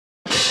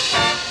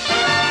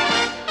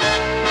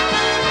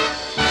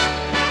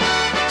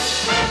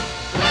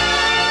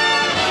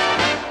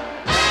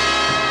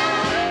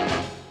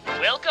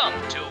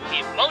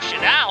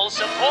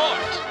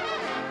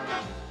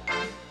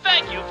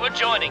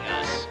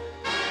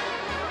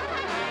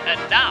And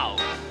now,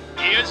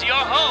 here's your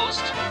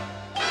host,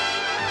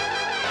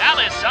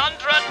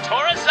 Alessandra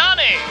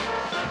Torresani.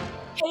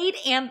 Kate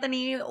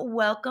Anthony,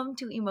 welcome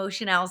to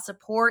Emotional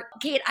Support.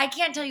 Kate, I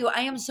can't tell you, I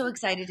am so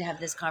excited to have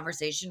this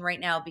conversation right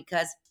now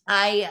because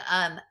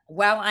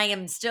while I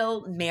am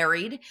still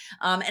married,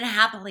 and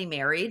happily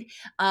married,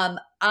 I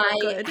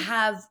Good.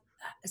 have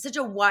such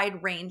a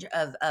wide range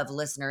of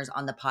listeners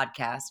on the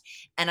podcast,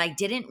 and I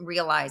didn't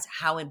realize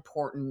how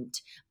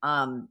important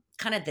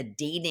kind of the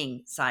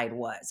dating side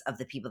was of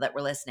the people that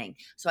were listening.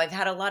 So I've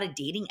had a lot of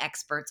dating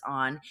experts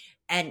on,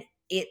 and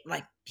it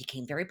like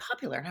became very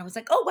popular, and I was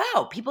like, oh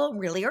wow, people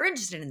really are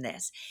interested in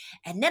this.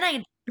 And then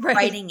I Right.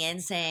 writing in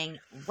saying,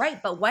 right,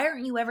 but why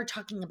aren't you ever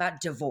talking about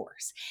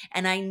divorce?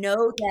 And I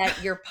know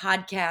that your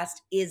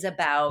podcast is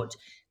about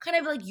kind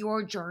of like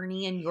your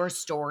journey and your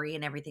story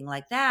and everything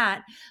like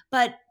that,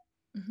 but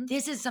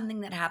this is something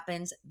that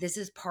happens. This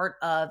is part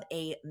of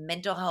a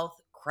mental health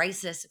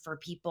crisis for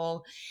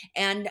people.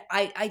 And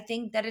I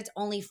think that it's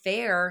only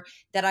fair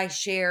that I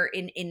share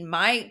in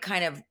my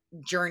kind of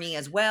journey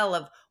as well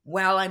of,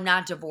 while I'm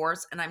not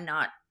divorced and I'm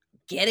not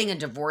getting a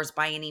divorce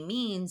by any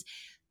means,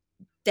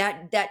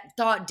 that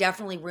thought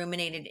definitely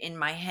ruminated in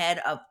my head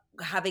of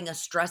having a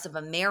stress of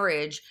a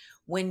marriage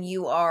when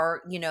you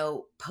are,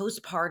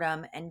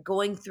 postpartum and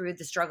going through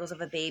the struggles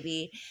of a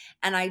baby.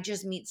 And I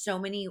just meet so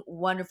many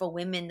wonderful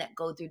women that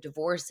go through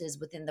divorces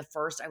within the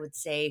first, I would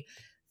say,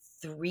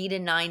 3 to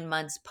 9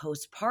 months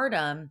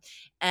postpartum.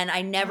 And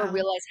I never Wow.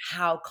 realized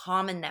how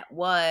common that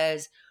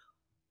was.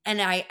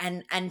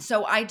 And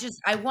so I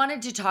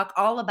wanted to talk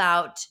all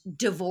about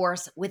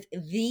divorce with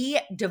the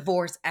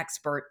divorce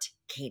expert,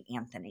 Kate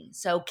Anthony.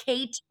 So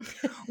Kate,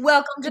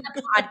 welcome to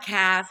the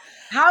podcast.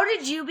 How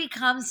did you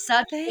become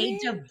such a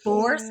Thank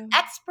divorce you.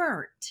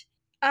 expert?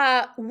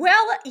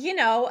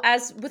 Well,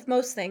 as with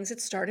most things, it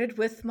started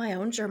with my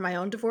own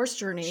divorce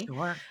journey.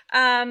 Sure.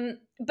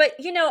 But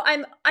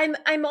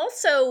I'm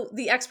also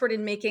the expert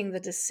in making the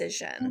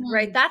decision,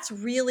 right? That's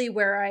really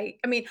where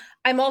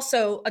I'm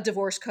also a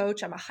divorce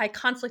coach. I'm a high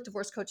conflict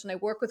divorce coach, and I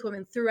work with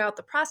women throughout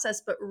the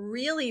process. But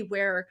really,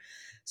 where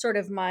sort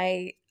of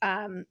my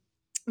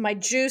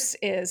juice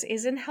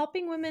is in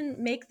helping women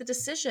make the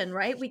decision,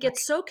 right? We get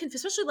so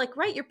confused, especially like,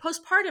 right, you're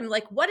postpartum,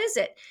 like, what is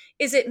it?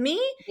 Is it me?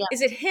 Yeah.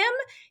 Is it him?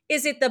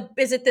 Is it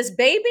this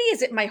baby?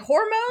 Is it my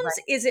hormones?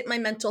 Right. Is it my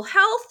mental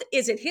health?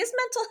 Is it his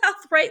mental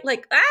health? Right?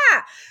 Like,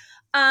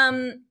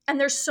 and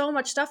there's so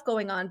much stuff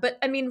going on. But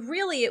I mean,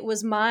 really, it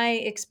was my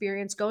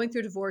experience going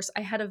through divorce.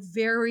 I had a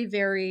very,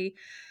 very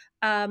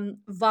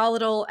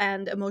volatile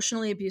and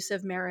emotionally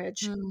abusive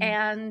marriage. Mm.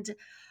 And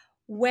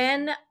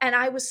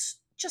I was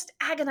just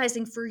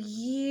agonizing for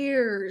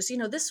years.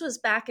 This was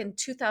back in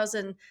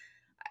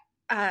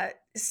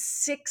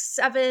 2006,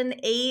 7,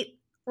 8,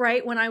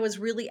 right? When I was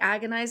really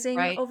agonizing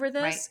Right. over Right.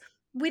 this.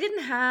 We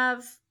didn't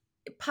have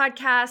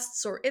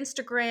podcasts or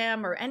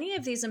Instagram or any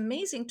of these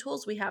amazing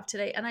tools we have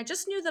today. And I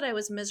just knew that I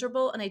was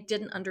miserable and I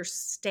didn't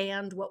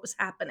understand what was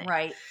happening.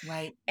 Right.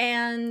 Right.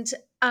 And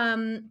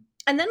then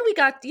we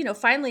got,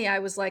 finally I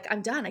was like,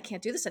 I'm done. I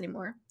can't do this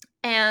anymore.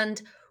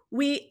 And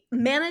we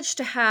managed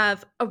to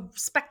have a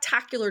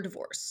spectacular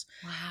divorce.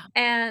 Wow.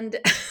 And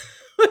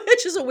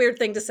which is a weird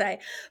thing to say,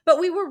 but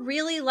we were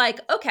really like,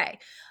 okay.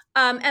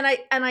 And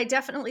I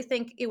definitely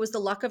think it was the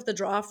luck of the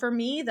draw for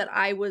me that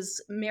I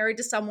was married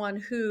to someone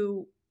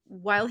who,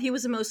 while he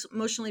was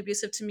emotionally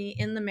abusive to me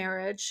in the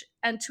marriage,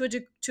 and to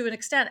an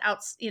extent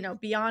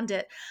beyond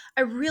it,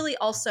 I really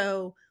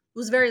also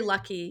was very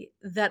lucky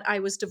that I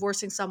was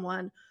divorcing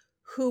someone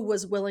who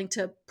was willing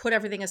to put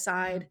everything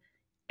aside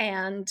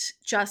and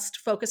just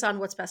focus on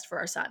what's best for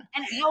our son.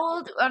 And how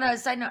old, on a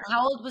side note,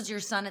 how old was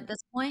your son at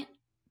this point?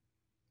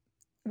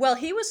 Well,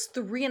 he was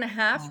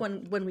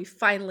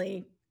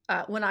 3.5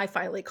 Oh. when I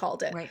finally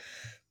called it. Right.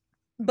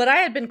 But I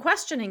had been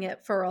questioning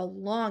it for a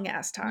long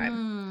ass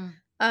time.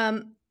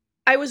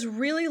 I was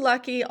really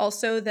lucky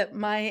also that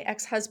my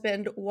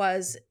ex-husband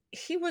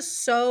he was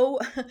so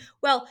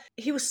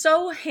he was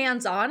so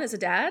hands-on as a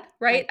dad,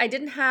 right? Right. I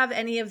didn't have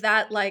any of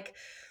that, like,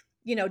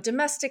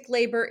 domestic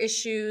labor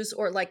issues,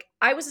 or like,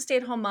 I was a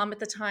stay-at-home mom at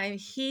the time.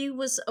 He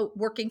was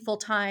working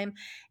full-time,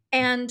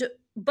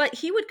 but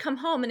he would come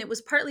home, and it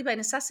was partly by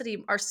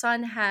necessity. Our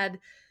son had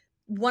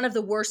one of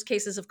the worst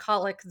cases of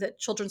colic that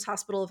Children's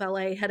Hospital of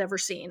LA had ever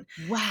seen.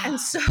 Wow.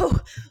 And so,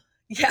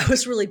 yeah, it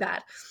was really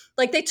bad.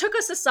 Like, they took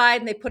us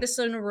aside and they put us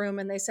in a room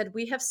and they said,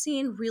 we have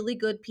seen really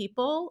good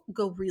people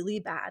go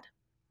really bad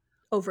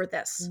over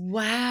this.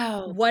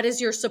 Wow. What is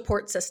your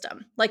support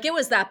system? Like, it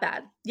was that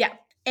bad. Yeah.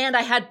 And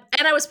I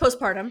was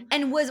postpartum.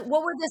 And what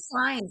were the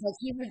signs? Like,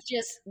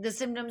 the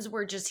symptoms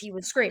were just, he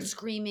was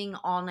screaming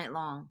all night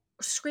long.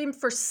 Screamed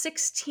for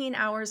 16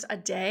 hours a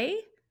day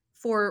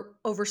for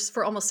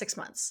almost 6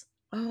 months.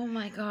 Oh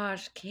my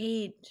gosh,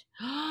 Kate.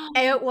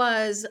 It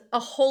was a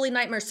holy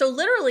nightmare. So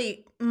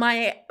literally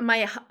my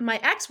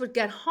ex would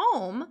get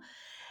home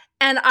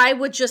and I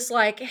would just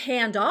like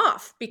hand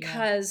off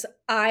because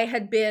I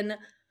had been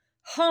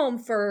home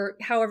for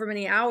however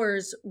many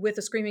hours with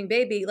a screaming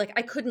baby. Like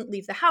I couldn't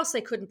leave the house.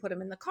 I couldn't put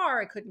him in the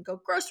car. I couldn't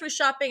go grocery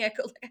shopping. I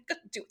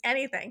couldn't do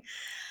anything.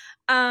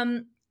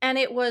 And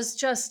it was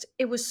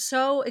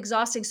so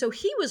exhausting. So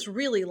he was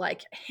really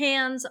like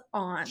hands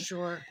on.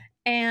 Sure.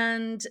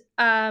 And,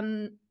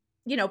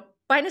 you know,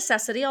 by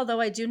necessity, although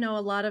I do know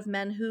a lot of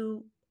men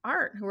who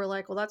aren't, who are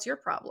like, well, that's your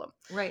problem.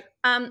 Right.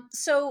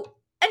 So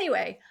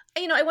anyway,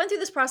 you know, I went through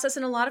this process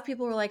and a lot of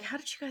people were like, how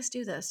did you guys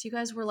do this? You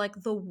guys were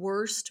like the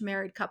worst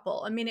married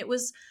couple. I mean,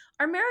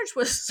 our marriage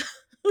was,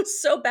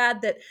 was so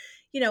bad that,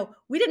 you know,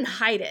 we didn't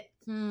hide it.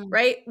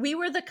 Right. We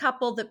were the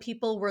couple that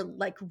people were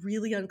like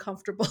really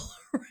uncomfortable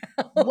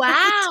around.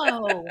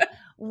 Wow.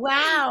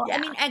 Wow. Yeah. I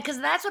mean, and because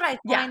that's what I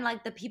Yeah. find,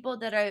 like the people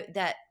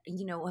that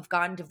you know have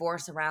gotten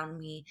divorced around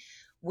me,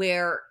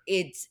 where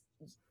it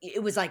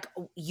was like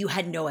you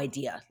had no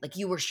idea, like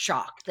you were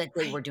shocked that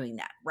they Right. were doing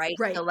that, right?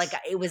 Right. So like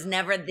it was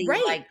never the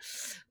Right. like,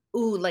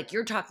 ooh, like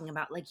you're talking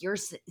about like your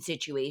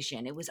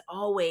situation. It was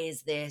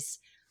always this.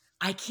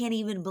 I can't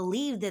even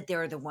believe that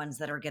they're the ones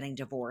that are getting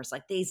divorced.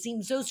 Like they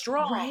seem so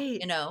strong, Right.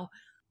 you know.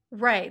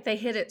 Right. They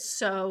hit it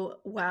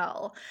so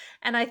well.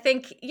 And I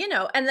think, you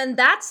know, and then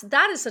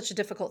that is such a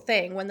difficult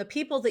thing when the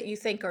people that you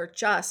think are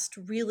just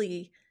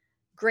really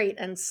great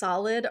and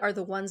solid are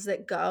the ones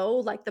that go,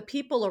 like the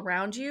people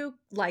around you,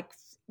 like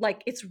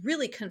it's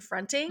really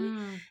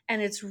confronting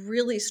and it's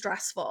really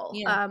stressful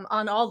Yeah.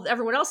 on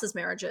everyone else's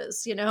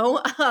marriages, you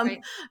know. Right.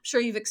 I'm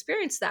sure you've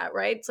experienced that,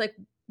 right? It's like,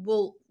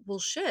 well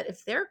shit,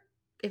 if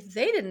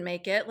they didn't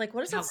make it, like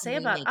what does How that can say we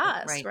about make it?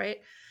 us, Right. right?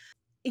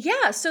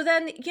 Yeah, so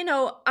then, you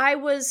know, I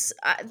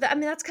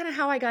mean, that's kind of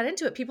how I got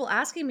into it. People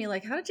asking me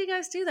like, how did you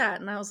guys do that?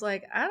 And I was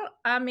like, I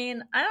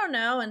don't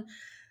know. And,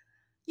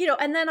 you know,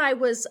 and then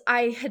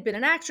I had been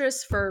an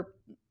actress for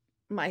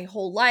my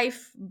whole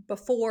life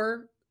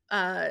before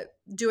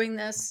doing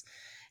this.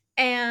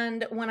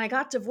 And when I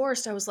got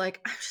divorced, I was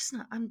like, I'm just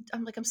not,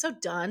 I'm like, I'm so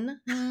done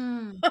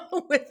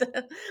with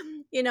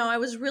you know, I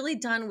was really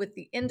done with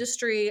the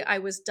industry. I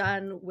was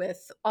done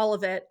with all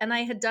of it. And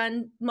I had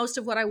done most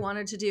of what I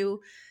wanted to do.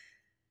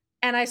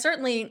 And I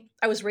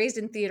was raised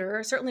in theater.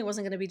 I certainly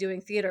wasn't going to be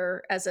doing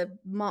theater as a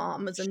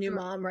mom, as a new Sure.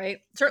 mom, right?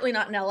 Certainly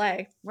not in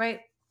LA.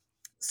 Right.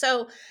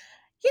 So,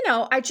 you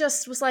know, I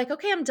just was like,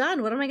 okay, I'm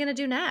done. What am I going to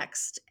do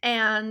next?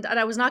 And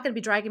I was not going to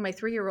be dragging my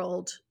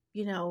 3-year-old,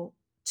 you know,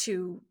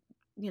 to,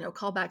 you know,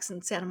 callbacks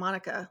in Santa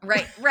Monica.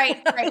 Right.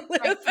 I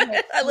live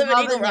We've in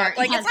all Eagle been there. Rock.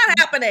 Like, Yes. it's not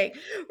happening,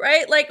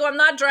 right? Like, I'm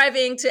not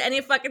driving to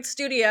any fucking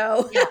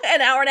studio Yeah.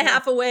 an hour and a Yeah.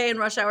 half away in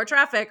rush hour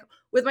traffic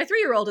with my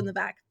 3-year-old in the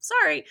back.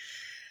 Sorry.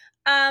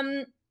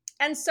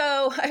 And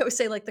so I always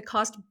say like the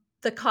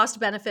cost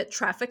benefit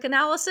traffic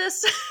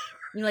analysis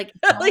You're like,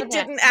 really "Darn it.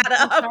 didn't add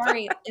I'm up.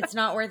 sorry, it's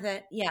not worth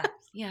it. Yeah.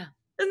 Yeah.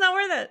 It's not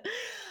worth it.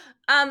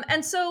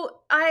 And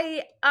so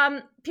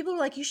people were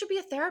like, you should be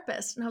a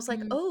therapist. And I was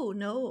like, oh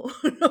no,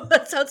 no,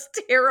 that sounds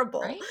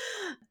terrible. Right.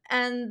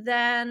 And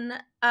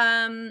then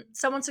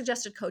someone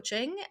suggested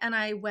coaching and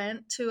I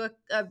went to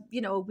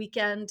a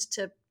weekend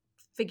to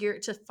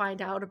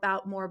find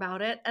out more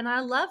about it. And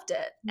I loved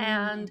it.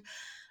 And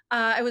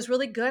I was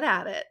really good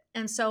at it.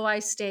 And so I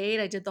stayed.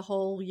 I did the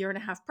whole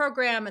 1.5-year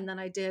program. And then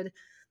I did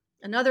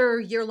another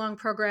year-long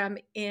program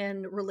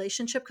in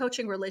relationship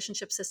coaching,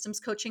 relationship systems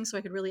coaching. So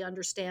I could really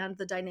understand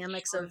the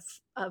dynamics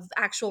of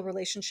actual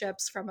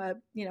relationships from a,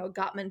 you know,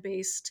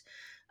 Gottman-based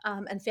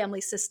and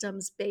family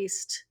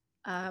systems-based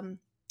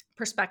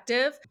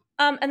perspective.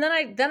 And then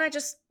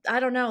I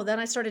don't know, then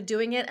I started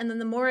doing it. And then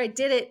the more I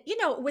did it, you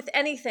know, with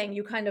anything,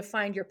 you kind of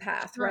find your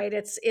path, right?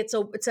 It's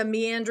a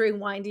meandering,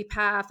 windy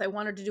path. I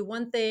wanted to do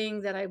one thing,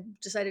 then I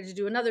decided to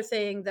do another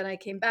thing. Then I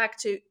came back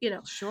to, you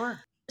know. Sure.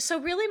 So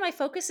really my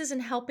focus is in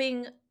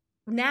helping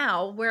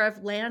now where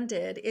I've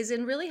landed is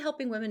in really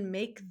helping women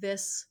make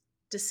this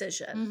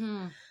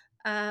decision.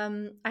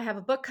 I have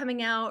a book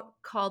coming out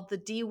called The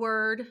D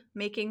Word,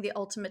 Making the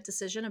Ultimate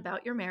Decision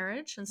About Your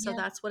Marriage. And so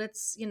that's what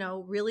it's, you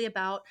know, really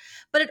about.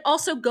 But it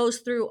also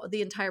goes through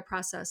the entire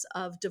process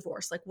of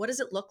divorce. Like, what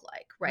does it look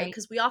like, right?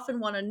 Because we often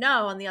want to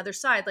know on the other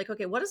side, like,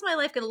 okay, what is my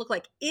life going to look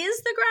like?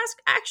 Is the grass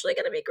actually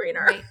going to be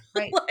greener?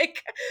 Right.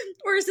 Like,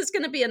 or is this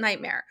going to be a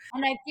nightmare?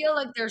 And I feel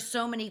like there's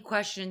so many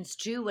questions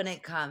too when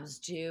it comes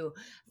to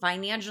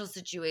financial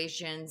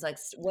situations, like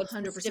what's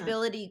 100%. the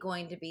stability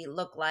going to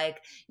look like?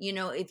 You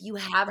know, if you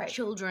have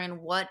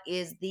children, what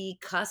is the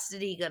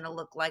custody going to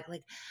look like?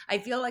 Like, I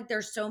feel like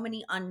there's so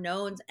many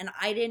unknowns, and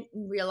I didn't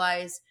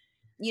realize,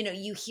 you know,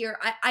 you hear,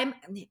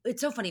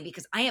 it's so funny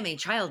because I am a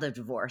child of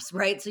divorce,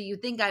 right? So you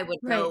think I would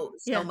know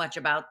so much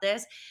about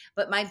this,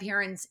 but my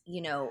parents,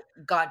 you know,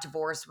 got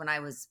divorced when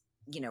I was,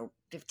 you know,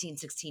 15,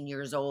 16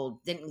 years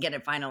old, didn't get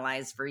it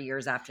finalized for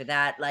years after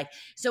that. Like,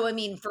 so, I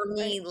mean, for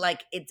me,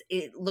 like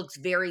it looks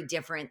very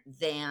different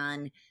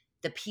than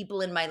the people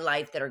in my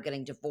life that are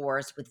getting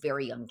divorced with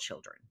very young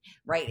children,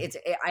 right?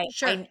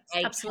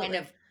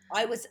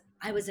 I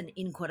was an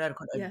in quote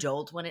unquote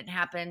adult when it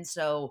happened.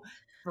 So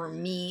for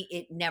me,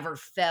 it never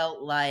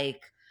felt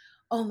like,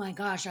 oh my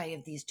gosh, I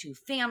have these two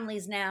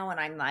families now. And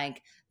I'm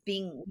like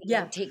being,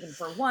 Yeah. taken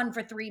for one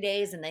for 3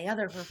 days and the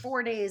other for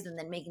 4 days, and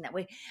then making that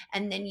way.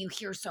 And then you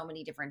hear so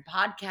many different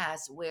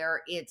podcasts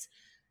where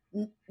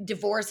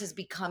divorce has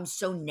become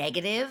so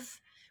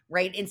negative,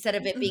 right? Instead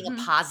of it being a Mhm.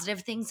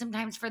 positive thing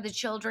sometimes for the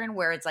children,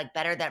 where it's like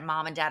better that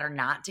mom and dad are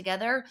not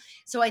together.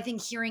 So I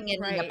think hearing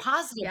it in a Right.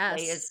 positive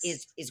way is Yes.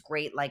 is is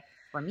great, like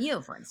from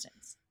you, for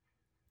instance.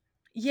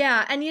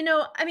 Yeah, and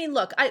I mean,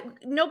 look, I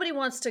nobody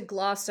wants to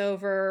gloss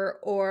over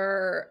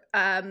or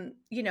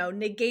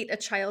negate a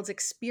child's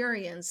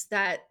experience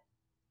that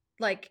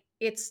like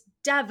it's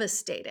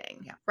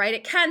devastating, Yeah. right?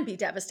 It can be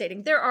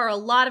devastating. There are a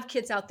lot of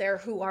kids out there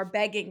who are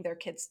begging their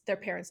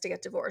parents to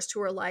get divorced,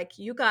 who are like,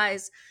 you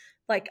guys,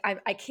 like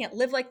I can't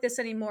live like this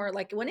anymore.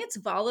 Like when it's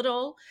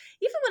volatile,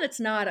 even when it's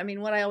not, I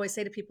mean, what I always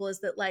say to people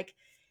is that like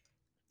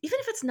even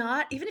if it's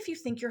not, even if you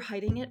think you're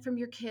hiding it from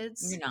your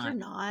kids, You're you're not.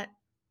 not.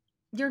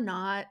 You're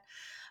not.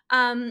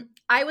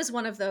 I was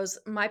one of those.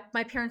 My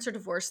parents are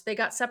divorced. They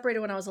got separated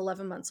when I was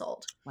 11 months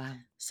old.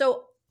 Wow.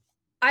 So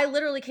I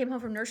literally came home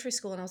from nursery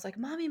school and I was like,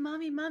 "Mommy,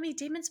 mommy, mommy,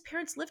 Damon's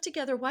parents live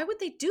together. Why would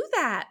they do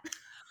that?"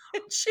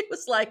 And she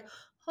was like,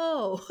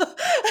 "Oh."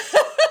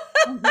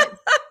 That's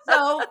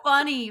so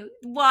funny.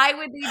 Why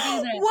would they do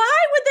that? Why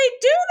would they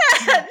do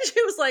that?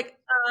 She was like,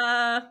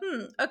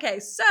 okay,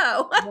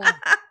 so Yeah.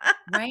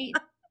 Right.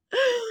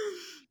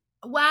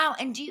 Wow.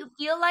 And do you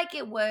feel like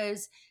it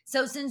was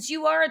so, since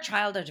you are a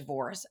child of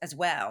divorce as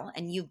well,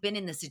 and you've been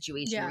in the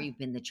situation where Yeah. you've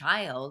been the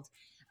child,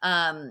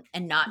 and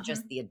not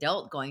just Mhm. the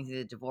adult going through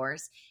the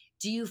divorce,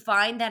 do you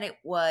find that it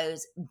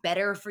was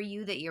better for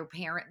you that your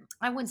parent,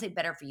 I wouldn't say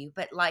better for you,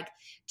 but like,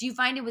 do you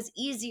find it was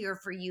easier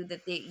for you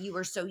that you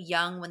were so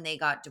young when they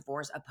got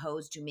divorced,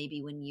 opposed to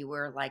maybe when you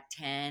were like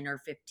 10 or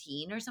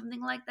 15 or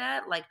something like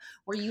that? Like,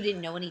 where you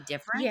didn't know any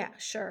different? Yeah,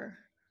 sure.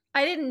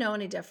 I didn't know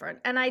any different.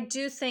 And I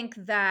do think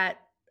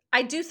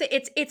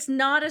it's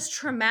not as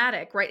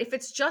traumatic, right? If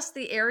it's just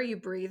the air you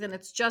breathe and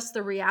it's just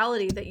the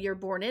reality that you're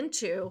born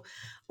into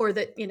or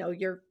that,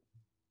 you're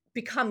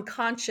become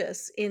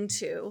conscious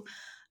into,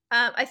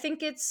 I think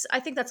that's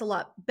a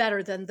lot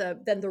better than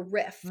the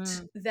rift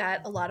Mm,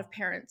 that a lot of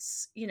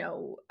parents,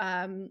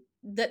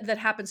 that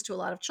happens to a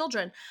lot of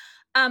children.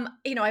 I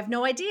have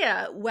no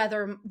idea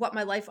whether what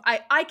my life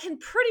I can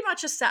pretty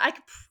much assess I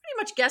can pretty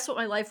much guess what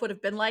my life would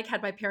have been like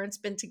had my parents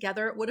been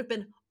together. It would have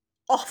been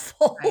right.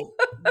 awful.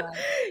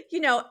 Right.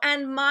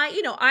 And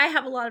I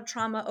have a lot of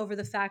trauma over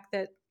the fact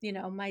that,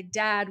 my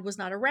dad was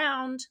not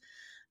around.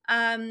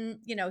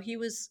 He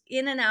was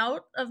in and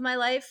out of my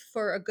life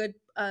for a good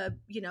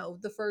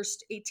the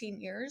first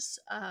 18 years.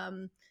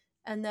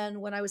 And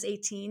then when I was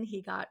 18,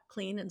 he got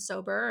clean and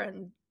sober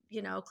and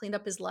cleaned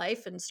up his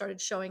life and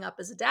started showing up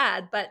as a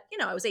dad. But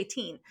I was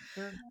 18.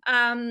 Sure.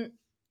 Um,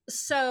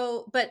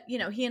 but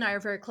he and I are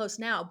very close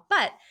now.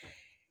 But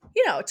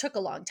it took a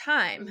long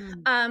time.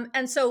 Mm,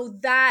 And so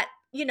that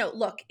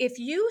look, if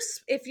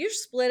you're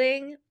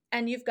splitting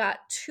and you've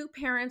got two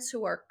parents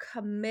who are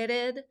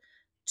committed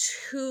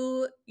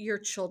to your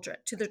children,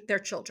 to their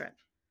children,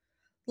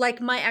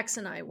 like my ex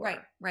and I right.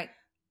 were. Right.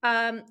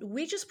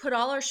 We just put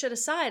all our shit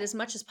aside as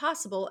much as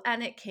possible,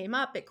 and it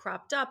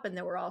cropped up, and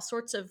there were all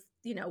sorts of,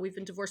 we've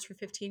been divorced for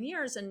 15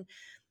 years, and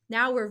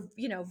now we're,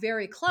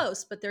 very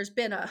close, but there's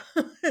been a,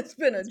 it's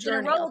been a It's been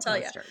a journey, I'll roller tell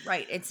you. coaster,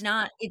 right? It's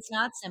not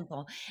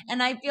simple.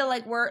 And I feel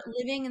like we're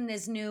living in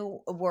this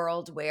new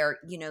world where,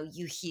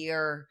 you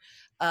hear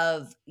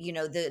of,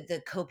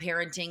 the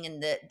co-parenting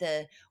and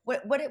the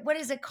what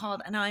is it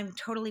called? And I'm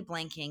totally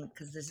blanking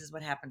because this is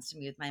what happens to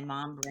me with my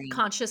mom brain.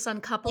 Conscious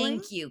uncoupling.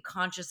 Thank you,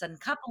 conscious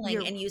uncoupling.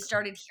 You're And you welcome.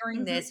 started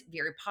hearing Mhm, this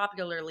very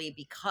popularly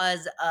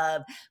because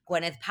of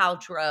Gwyneth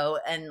Paltrow,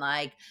 and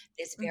like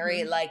this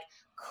very mhm. like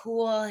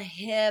cool,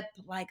 hip,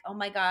 like, oh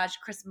my gosh,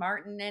 Chris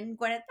Martin and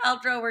Gwyneth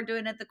Paltrow were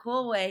doing it the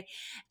cool way.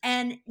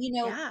 And,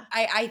 Yeah,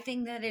 I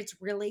think that it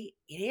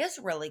is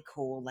really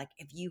cool. Like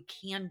if you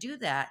can do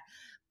that.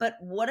 But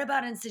what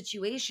about in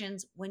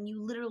situations when you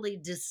literally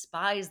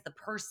despise the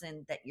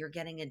person that you're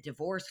getting a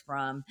divorce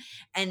from,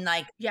 and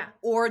like, yeah,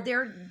 or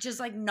they're just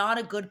like not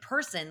a good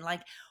person?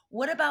 Like,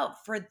 what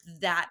about for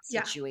that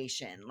yeah,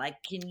 situation?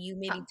 Like, can you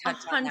a maybe a touch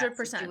on that 100%.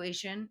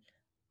 situation?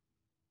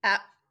 A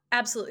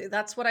Absolutely,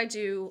 that's what I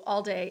do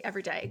all day,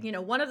 every day.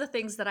 One of the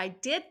things that I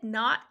did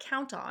not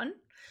count on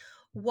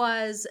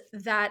was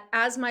that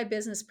as my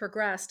business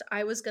progressed,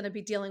 I was gonna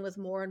be dealing with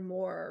more and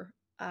more,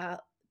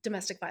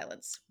 domestic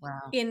violence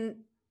Wow.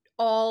 in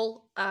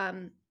all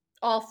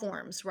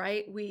forms,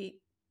 right?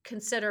 We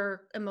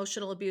consider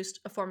emotional abuse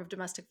a form of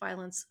domestic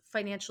violence.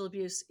 Financial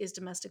abuse is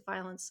domestic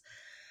violence.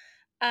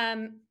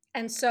 And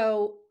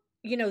so,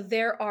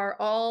 there are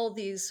all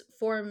these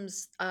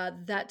forms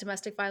that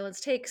domestic violence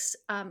takes,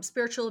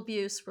 spiritual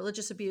abuse,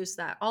 religious abuse,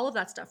 that all of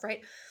that stuff,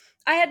 right?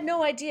 I had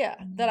no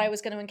idea that I Mhm.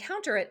 was going to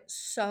encounter it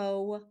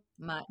so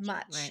Much,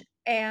 much. right.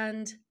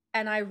 And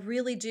I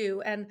really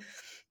do. And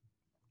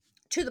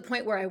to the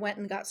point where I went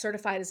and got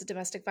certified as a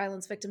domestic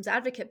violence victims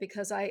advocate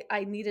because I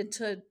needed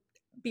to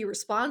be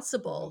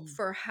responsible Mhm.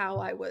 for how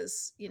I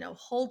was,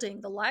 holding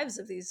the lives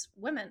of these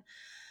women.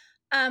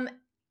 Um,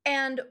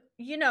 and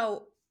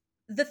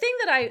the thing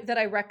that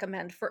I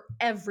recommend for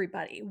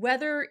everybody,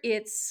 whether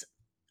it's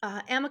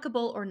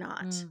amicable or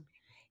not,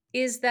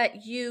 is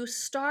that you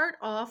start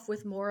off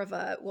with more of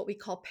a what we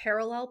call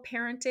parallel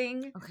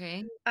parenting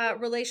Okay.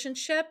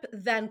 relationship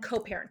than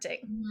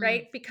co-parenting, Mm.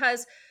 right?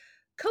 Because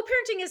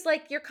co-parenting is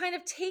like you're kind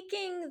of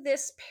taking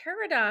this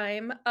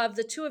paradigm of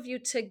the two of you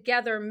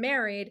together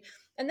married,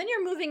 and then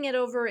you're moving it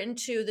over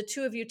into the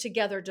two of you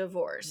together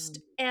divorced.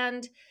 Mm.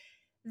 And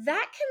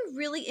that can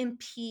really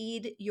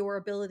impede your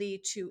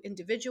ability to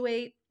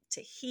individuate,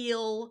 to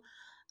heal,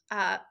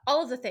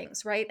 all of the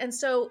things, right? And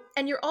so,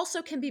 and you're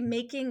also can be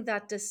making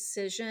that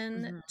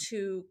decision Mhm.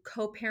 to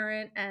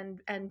co-parent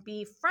and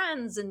be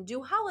friends and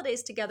do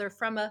holidays together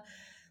from a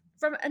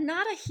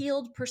not a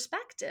healed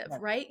perspective,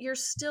 Right. right? You're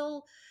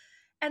still,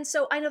 and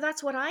so I know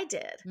that's what I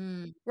did,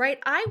 Mm. right?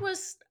 I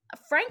was,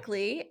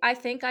 frankly, I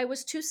think I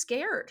was too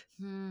scared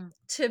Mm.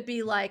 to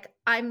be like,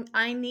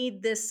 I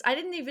need this. I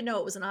didn't even know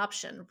it was an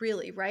option,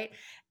 really, right?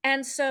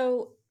 And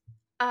so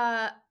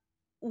uh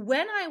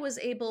when I was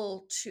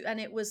able to, and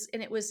it was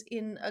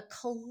in a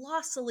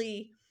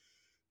colossally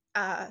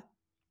uh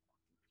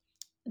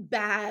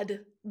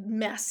bad,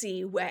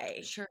 messy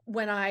way Sure.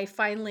 when I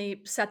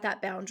finally set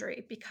that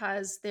boundary,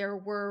 because there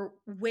were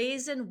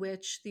ways in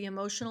which the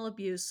emotional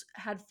abuse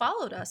had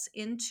followed us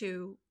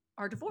into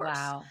our divorce.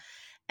 Wow.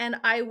 And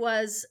I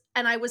was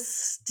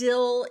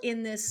still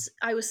in this,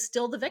 I was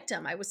still the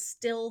victim. I was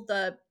still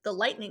the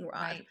lightning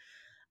rod. Right.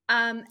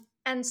 Um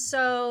and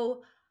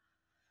so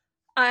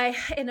I,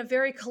 in a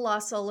very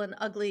colossal and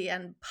ugly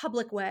and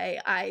public way,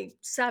 I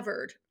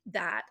severed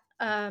that.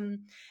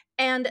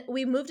 And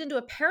we moved into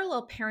a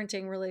parallel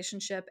parenting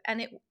relationship, and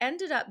it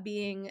ended up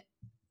being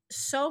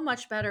so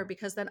much better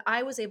because then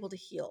I was able to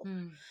heal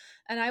Mm.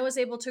 and I was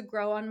able to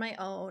grow on my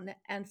own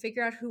and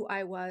figure out who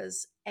I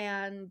was.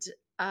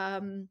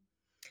 Um,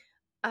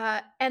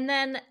 and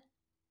then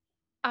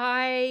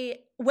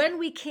when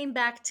we came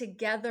back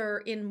together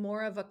in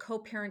more of a co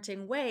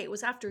parenting way, it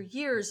was after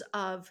years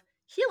of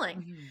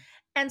healing. Mhm.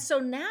 And so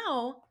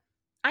now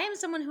I am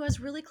someone who has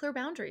really clear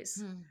boundaries.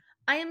 Mm.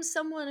 I am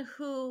someone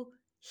who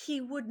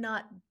he would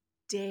not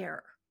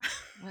dare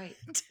Right.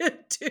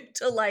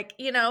 to like,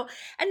 and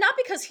not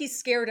because he's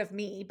scared of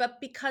me,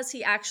 but because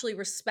he actually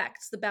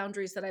respects the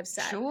boundaries that I've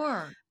set.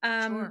 Sure. Sure.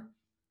 Um,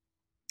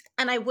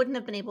 and I wouldn't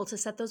have been able to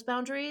set those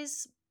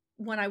boundaries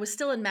when I was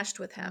still enmeshed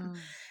with him. Mm.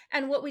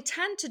 And what we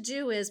tend to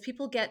do is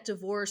people get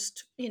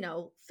divorced,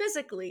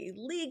 physically,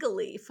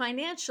 legally,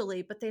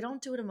 financially, but they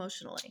don't do it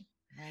emotionally.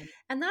 Right.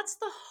 And that's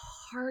the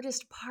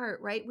hardest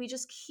part, right? We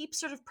just keep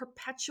sort of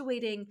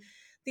perpetuating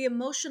the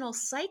emotional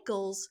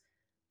cycles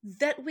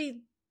that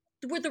we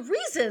were the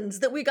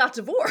reasons that we got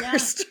Yeah.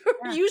 divorced,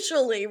 Yeah.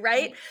 usually,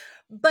 right? Right.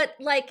 But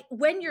like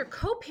when you're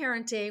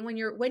co-parenting, when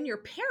you're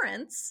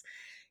parents,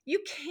 you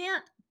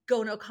can't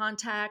go no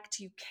contact,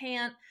 you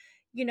can't,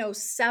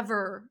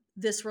 sever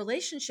this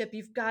relationship.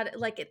 You've got,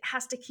 like, it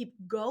has to keep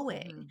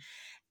going. Mhm.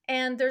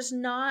 And there's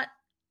not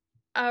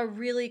a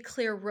really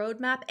clear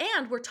roadmap,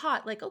 and we're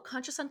taught like, oh,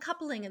 conscious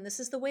uncoupling and this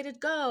is the way to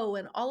go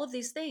and all of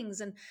these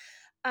things. And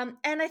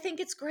I think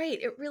it's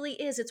great. It really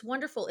is. It's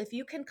wonderful if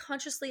you can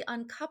consciously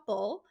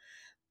uncouple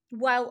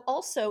while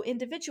also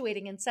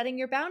individuating and setting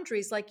your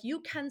boundaries. Like, you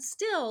can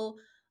still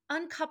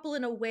uncouple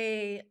in a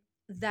way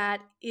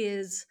that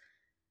is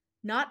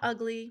not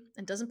ugly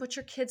and doesn't put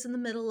your kids in the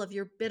middle of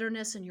your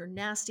bitterness and your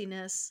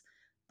nastiness,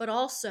 but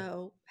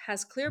also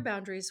has clear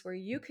boundaries where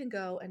you can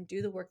go and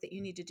do the work that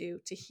you need to do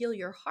to heal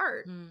your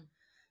heart, Mm.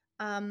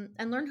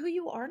 and learn who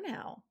you are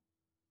now.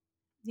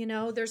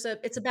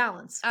 It's a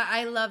balance.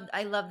 I love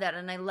that,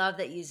 and I love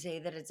that you say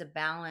that it's a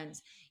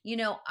balance.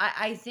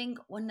 I think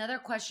another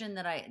question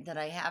that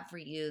I have for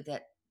you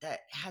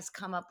that has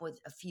come up with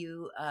a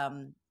few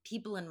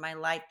people in my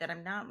life that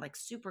I'm not like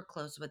super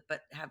close with,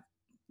 but have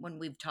when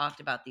we've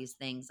talked about these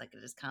things, like it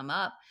has come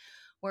up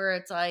where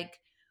it's like,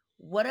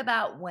 what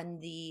about when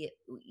you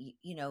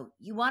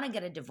want to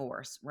get a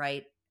divorce,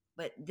 right?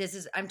 But this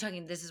is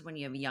when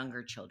you have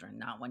younger children,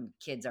 not when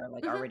kids are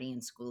like Hmm. already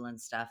in school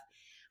and stuff.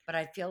 But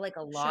I feel like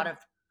a lot Sure. of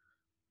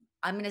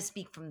I'm gonna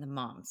speak from the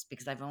moms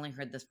because I've only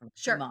heard this from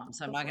 2 Sure. moms,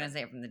 so I'm Go not for gonna it.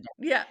 say it from the dad.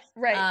 Yeah.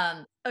 Right.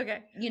 Um,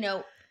 Okay. you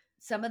know,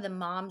 some of the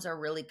moms are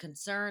really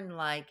concerned,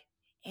 like,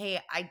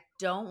 "Hey, I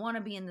don't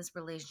wanna be in this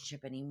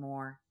relationship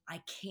anymore. I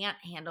can't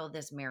handle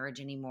this marriage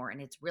anymore,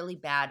 and it's really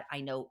bad,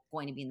 I know,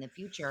 going to be in the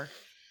future,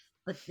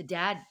 but the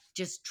dad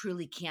just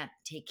truly can't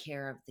take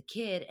care of the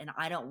kid, and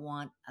I don't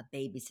want a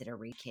babysitter to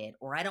raise the kid,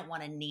 or I don't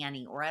want a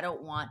nanny, or I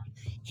don't want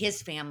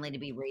his family to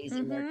be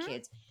raising their Hmm.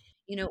 kids."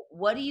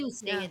 What do you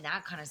say Yeah. in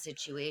that kind of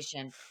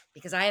situation?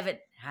 Because I haven't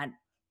had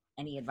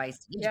any advice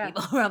to give to Yeah.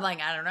 people where I'm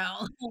like, "I don't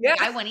know." Yeah.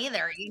 Like, I wouldn't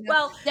either,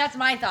 Well, That's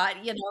my thought.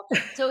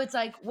 So it's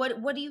like,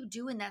 what do you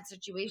do in that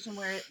situation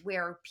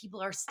where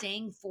people are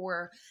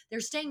they're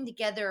staying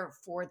together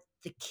for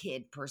the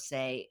kid per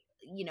se,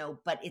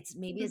 but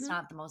maybe it's mhm.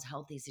 not the most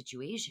healthy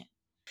situation.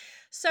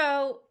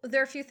 So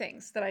there are a few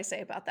things that I say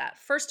about that.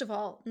 First of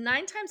all,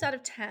 9 times out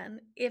of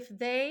 10, if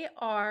they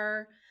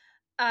are,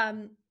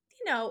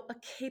 a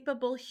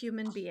capable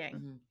human being,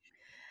 Mhm.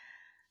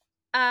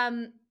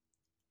 um,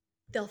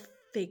 they'll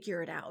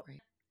figure it out.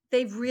 Right.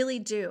 They really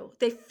do.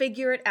 They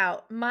figure it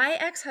out. My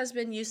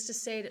ex-husband used to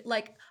say,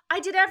 like, I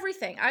did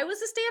everything. I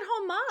was a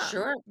stay-at-home mom,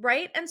 Sure.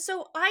 right? And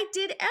so I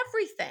did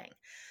everything.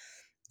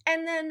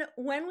 And then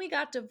when we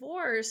got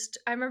divorced,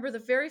 I remember the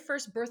very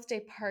first birthday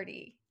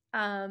party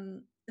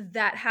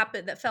that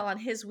happened that fell on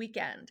his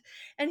weekend.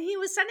 And he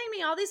was sending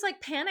me all these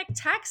like panic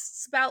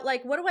texts about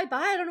like, what do I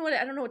buy? I don't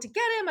know what to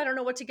get him. I don't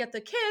know what to get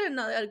the kid and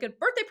a good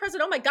birthday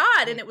present. Oh my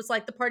God. And it was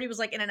like the party was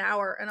like in an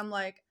hour. And I'm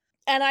like,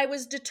 and I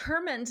was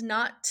determined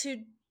not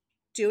to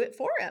do it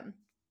for him.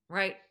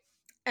 Right.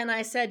 And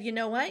I said, you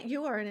know what?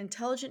 You are an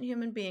intelligent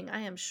human being.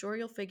 I am sure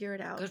you'll figure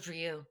it out. Good for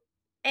you.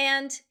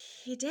 And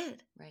he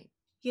did. Right.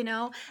 You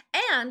know,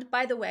 and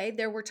by the way,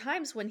 there were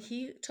times when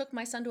he took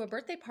my son to a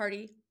birthday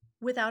party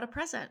without a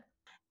present.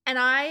 And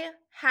I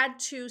had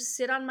to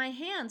sit on my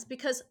hands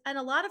because, and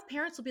a lot of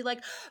parents will be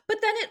like, but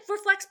then it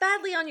reflects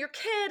badly on your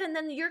kid. And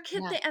then your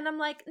kid, Yeah. and I'm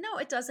like, no,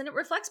 it doesn't. It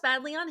reflects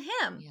badly on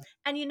him. Yeah.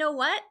 And you know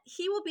what?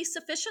 He will be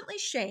sufficiently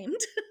shamed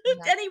Yeah.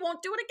 and he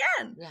won't do it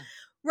again. Yeah.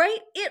 Right?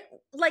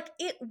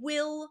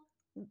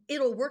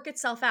 It'll work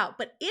itself out.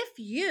 But if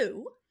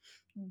you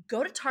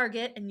go to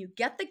Target and you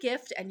get the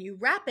gift and you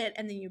wrap it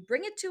and then you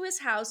bring it to his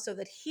house so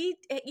that he'll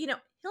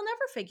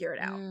never figure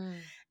it out.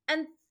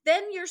 And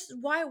then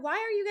why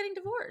are you getting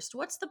divorced?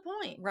 What's the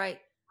point? Right.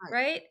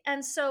 Right.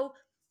 And so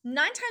 9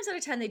 times out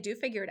of 10, they do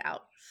figure it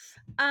out.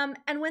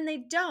 And when they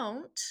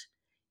don't,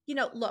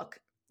 look,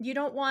 you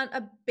don't want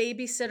a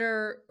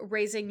babysitter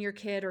raising your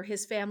kid or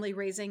his family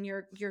raising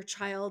your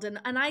child. And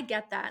I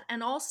get that.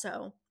 And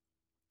also,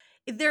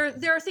 there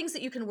are things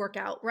that you can work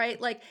out,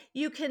 right? Like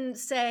you can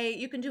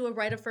do a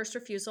right of first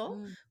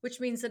refusal,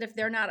 which means that if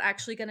they're not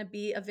actually going to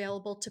be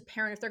available to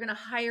parent, if they're going to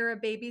hire a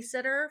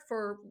babysitter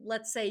for,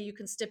 let's say you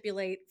can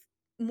stipulate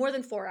more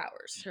than 4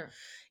 hours. Sure.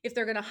 If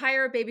they're going to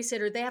hire a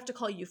babysitter, they have to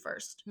call you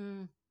first.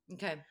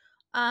 Okay.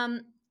 I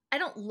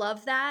don't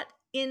love that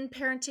in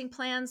parenting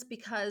plans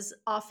because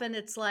often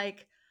it's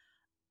like,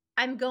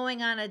 I'm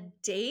going on a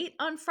date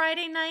on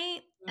Friday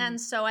night.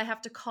 And so I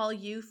have to call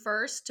you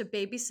first to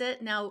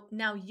babysit.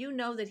 Now you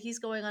know that he's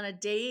going on a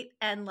date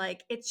and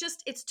like, it's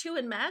too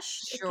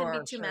enmeshed. Sure, it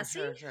can be too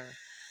messy. Sure.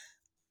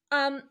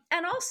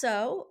 And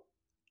also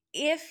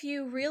if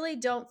you really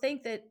don't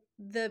think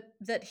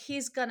that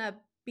he's going to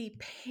be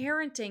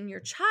parenting your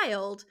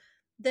child,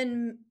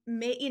 then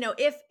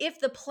if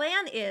the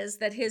plan is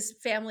that his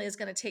family is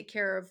going to take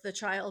care of the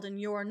child and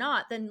you're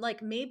not, then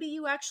like maybe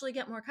you actually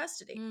get more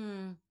custody.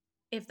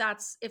 If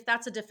that's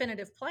a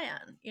definitive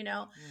plan,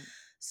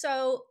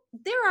 So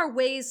there are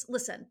ways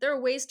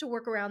to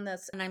work around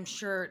this. And I'm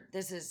sure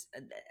this is,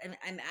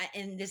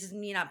 and this is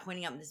me not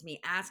pointing out, this is me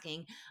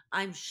asking,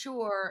 I'm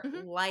sure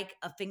like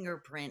a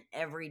fingerprint,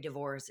 every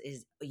divorce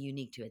is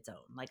unique to its own.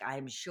 Like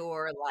I'm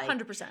sure like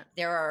 100%.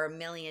 there are a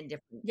million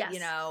different,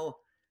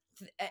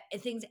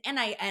 things. And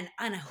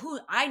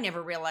I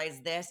never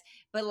realized this,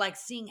 but like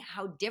seeing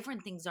how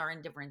different things are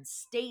in different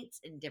states,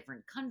 in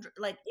different countries,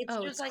 like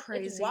it's like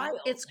crazy. It's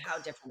wild. It's how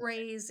different.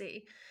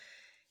 Crazy.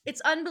 It's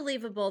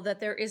unbelievable that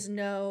there is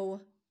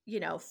no,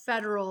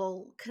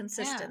 federal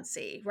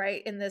consistency,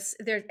 right? In this,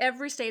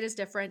 every state is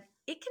different.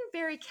 It can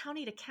vary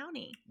county to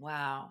county.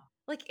 Wow.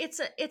 Like it's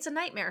a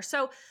nightmare.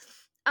 So,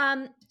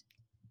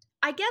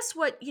 I guess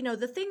what,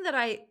 the thing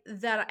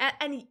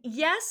and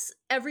yes,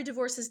 every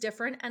divorce is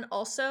different. And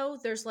also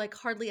there's like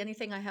hardly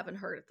anything I haven't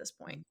heard at this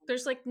point.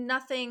 There's like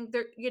nothing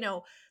there,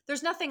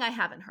 there's nothing I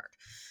haven't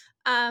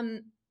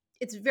heard.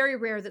 It's very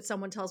rare that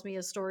someone tells me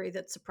a story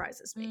that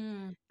surprises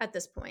me at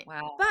this point.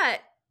 Wow. But,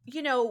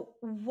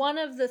 one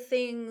of the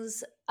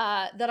things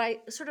that I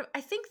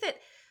think that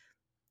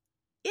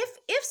if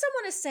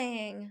someone is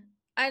saying,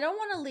 I don't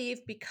want to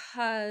leave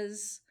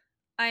because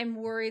I'm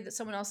worried that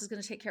someone else is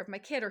going to take care of my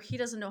kid or he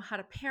doesn't know how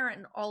to parent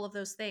and all of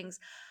those things,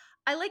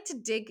 I like to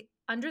dig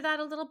under that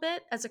a little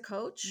bit as a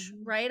coach,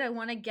 right? I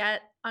want to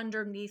get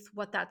underneath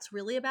what that's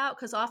really about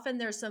because often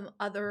there's some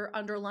other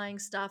underlying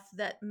stuff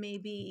that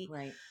maybe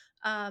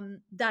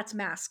that's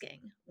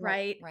masking,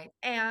 right? Right.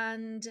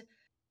 And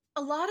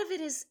a lot of it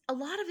is,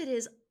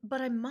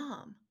 but I'm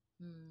mom.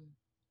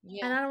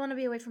 Yeah. And I don't want to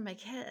be away from my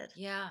kid.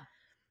 Yeah.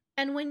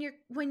 And when your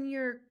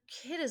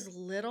kid is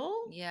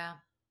little, you're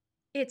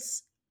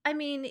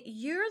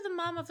the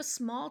mom of a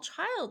small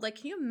child. Like,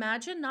 can you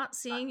imagine not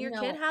seeing your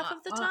kid half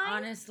of the time?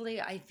 Honestly,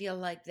 I feel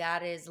like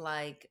that is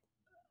like,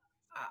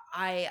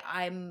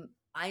 I'm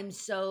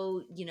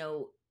so,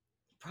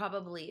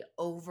 probably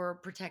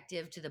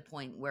overprotective to the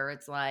point where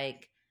it's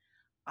like,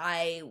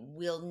 I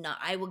will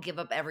give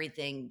up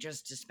everything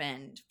just to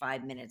spend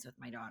 5 minutes with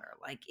my daughter.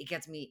 Like it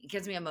gets me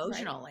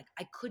emotional. Right. Like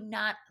I could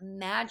not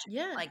imagine.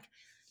 Yeah. Like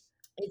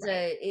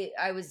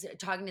I was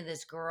talking to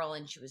this girl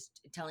and she was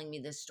telling me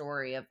this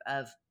story of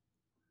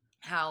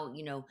how,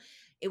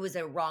 it was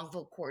a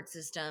wrongful court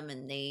system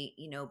and they,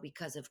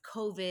 because of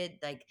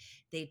COVID, like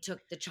they took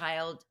the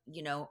child,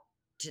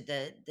 to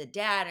the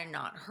dad and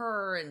not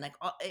her. And like,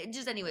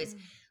 just anyways,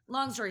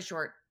 long story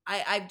short,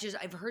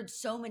 I've heard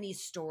so many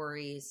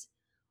stories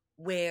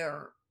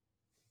where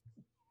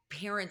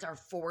parents are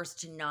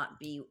forced to not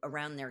be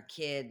around their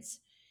kids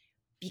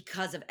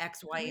because of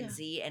X, Y, Oh and yeah.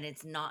 Z, and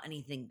it's not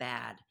anything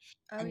bad.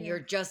 Oh And yeah. you're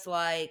just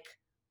like,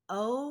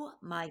 oh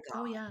my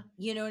Oh God. yeah.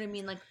 You know what I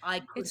mean? Like, I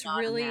could It's not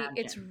really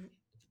imagine.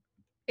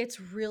 it's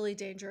really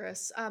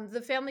dangerous.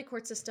 The family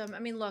court system. I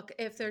mean, look,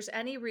 if there's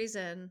any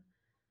reason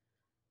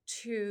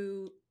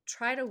to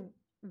try to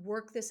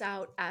work this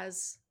out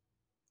as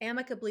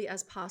amicably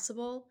as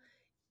possible,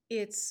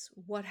 it's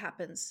what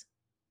happens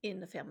in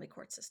the family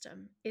court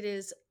system. It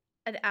is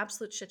an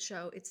absolute shit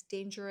show. It's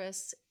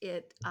dangerous.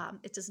 It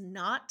does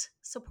not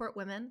support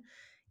women.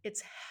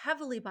 It's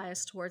heavily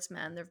biased towards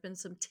men. There have been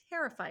some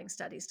terrifying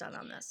studies done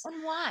on this.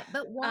 And why?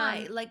 But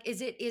why? Um, Like,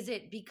 is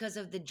it because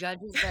of the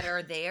judges that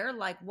are there?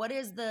 Like, what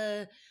is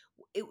it,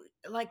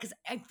 like, because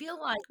I feel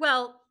like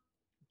well,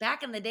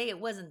 back in the day, it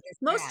wasn't this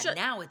most bad.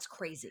 Now it's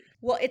crazy.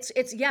 Well, it's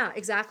yeah,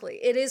 exactly.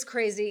 It is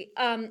crazy.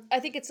 I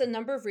think it's a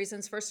number of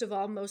reasons. First of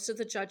all, most of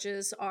the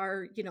judges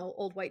are,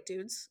 old white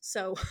dudes.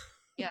 So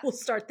Yeah. we'll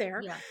start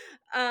there. Yeah.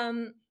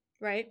 Um,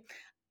 right.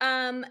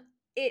 Um,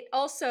 it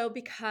also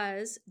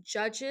because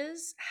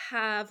judges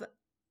have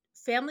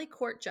family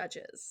court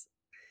judges,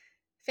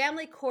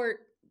 family court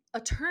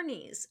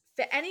attorneys,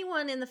 for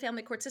anyone in the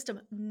family court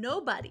system,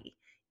 nobody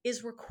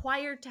is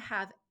required to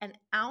have an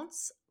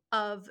ounce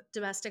of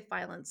domestic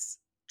violence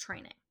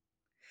training.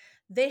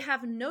 They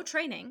have no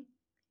training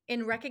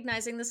in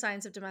recognizing the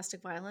signs of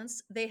domestic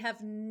violence. They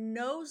have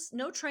no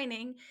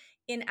training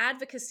in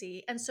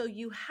advocacy, and so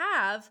you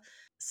have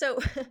so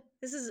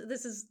this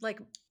is like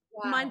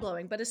Wow. mind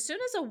blowing. But as soon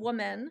as a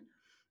woman,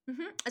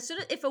 as soon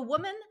as if a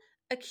woman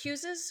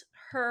accuses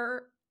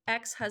her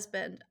ex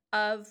husband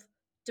of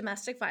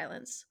domestic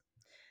violence,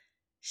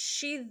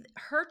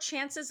 her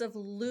chances of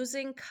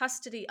losing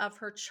custody of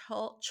her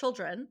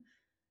children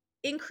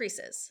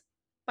increases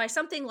by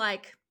something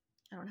like,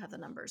 I don't have the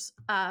numbers,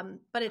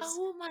 but it's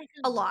Oh my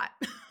a God. lot.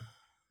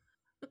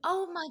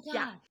 Oh my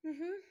Yeah. God.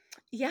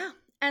 Yeah.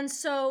 And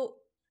so,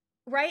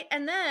 right.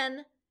 And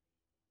then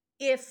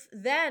if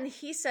then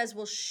he says,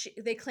 well,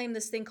 they claim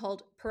this thing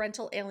called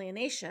parental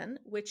alienation,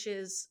 which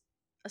is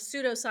a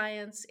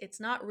pseudoscience. It's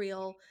not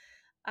real.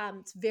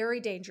 It's very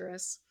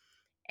dangerous.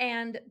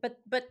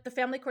 But the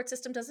family court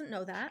system doesn't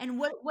know that. And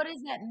what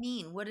does that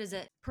mean? What is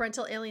it?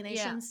 Parental Yeah.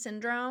 alienation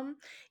syndrome.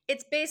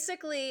 It's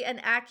basically an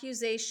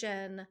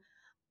accusation.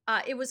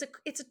 It's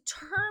a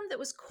term that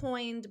was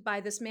coined by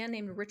this man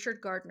named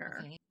Richard Gardner.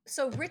 Okay.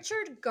 So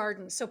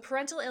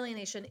parental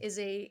alienation is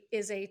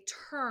a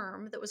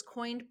term that was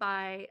coined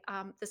by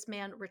this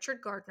man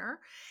Richard Gardner,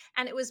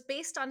 and it was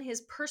based on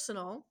his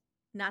personal,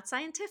 not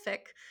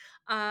scientific,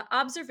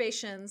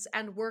 observations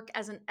and work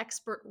as an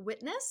expert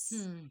witness,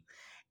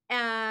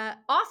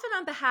 often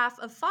on behalf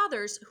of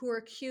fathers who are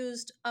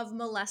accused of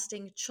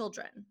molesting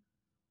children.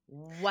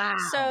 Wow.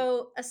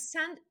 So,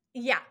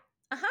 yeah.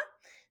 Uh-huh.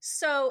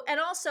 So, and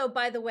also,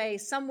 by the way,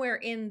 somewhere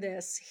in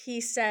this, he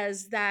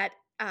says that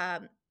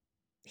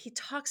he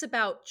talks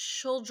about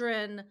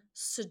children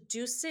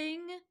seducing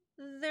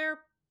their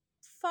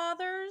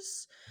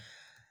fathers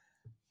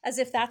as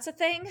if that's a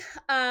thing,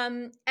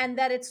 and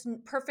that it's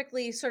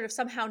perfectly sort of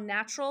somehow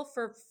natural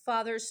for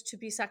fathers to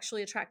be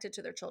sexually attracted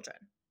to their children.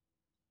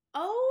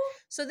 Oh.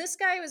 So this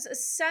guy was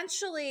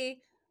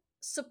essentially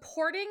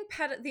supporting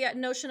the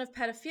notion of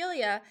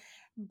pedophilia,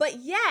 but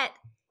yet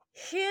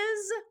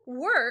his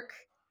work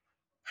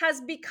has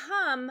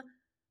become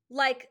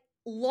like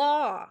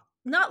law,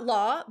 not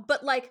law,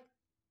 but like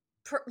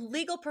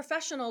legal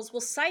professionals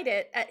will cite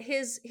it at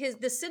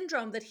the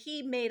syndrome that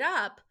he made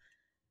up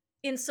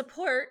in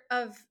support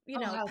of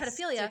How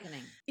pedophilia.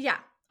 sickening. Yeah.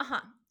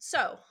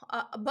 So,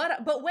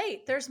 but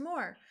wait, there's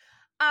more.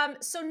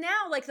 So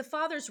now, like, the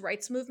fathers'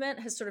 rights movement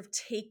has sort of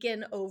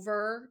taken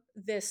over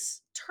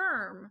this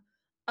term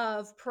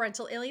of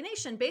parental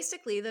alienation.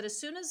 Basically, that as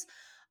soon as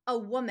a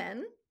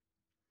woman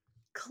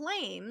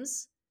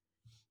claims,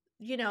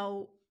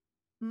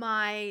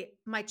 my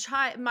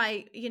child,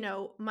 my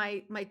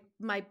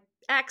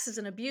ex is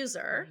an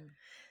abuser,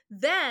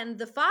 then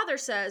the father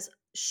says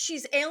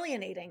she's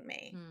alienating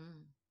me.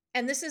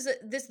 And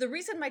the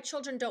reason my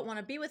children don't want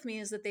to be with me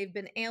is that they've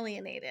been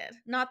alienated,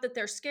 not that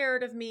they're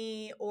scared of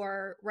me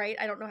or right.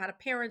 I don't know how to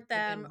parent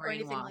them or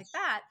anything like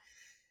that.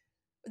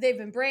 They've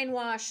been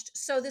brainwashed.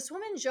 So this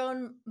woman,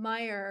 Joan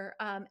Meyer,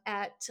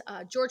 at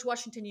George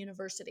Washington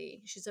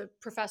University, she's a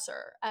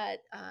professor at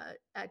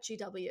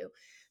GW.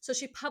 So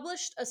she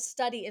published a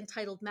study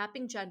entitled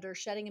 "Mapping Gender: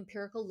 Shedding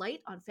Empirical Light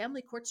on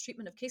Family Court's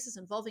Treatment of Cases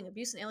Involving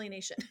Abuse and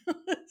Alienation."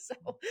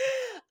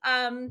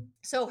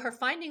 So her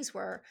findings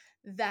were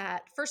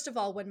that, first of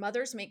all, when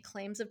mothers make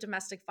claims of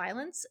domestic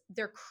violence,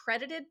 they're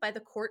credited by the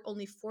court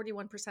only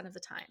 41% of the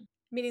time,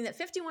 meaning that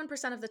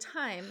 51% of the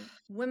time,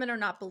 women are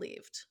not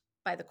believed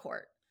by the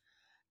court.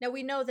 Now,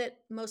 we know that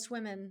most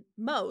women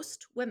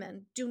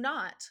do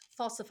not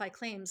falsify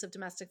claims of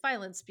domestic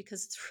violence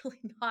because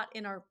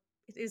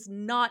it is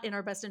not in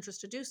our best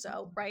interest to do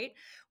so, right?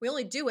 We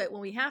only do it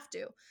when we have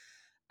to.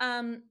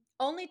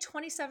 Only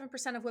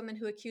 27% of women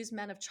who accuse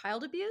men of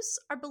child abuse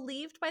are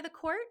believed by the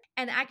court,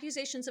 and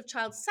accusations of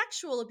child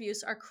sexual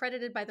abuse are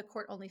credited by the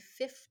court only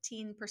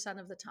 15%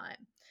 of the time.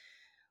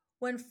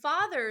 When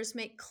fathers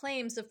make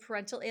claims of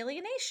parental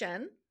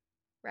alienation,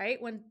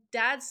 right? When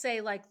dads say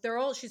like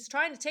she's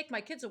trying to take my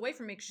kids away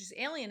from me because she's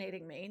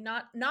alienating me,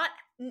 not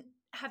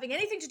having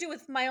anything to do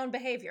with my own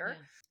behavior,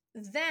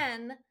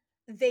 then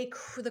the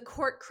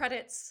court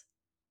credits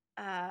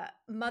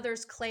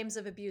mothers' claims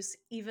of abuse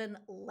even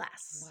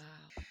less.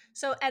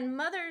 Wow.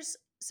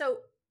 So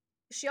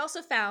she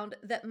also found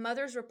that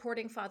mothers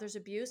reporting father's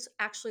abuse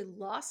actually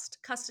lost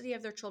custody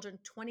of their children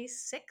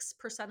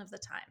 26% of the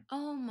time.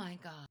 Oh my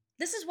God.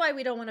 This is why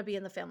we don't want to be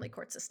in the family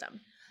court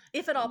system,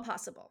 if at all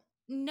possible.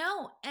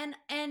 No.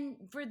 And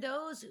for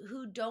those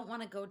who don't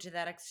want to go to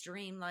that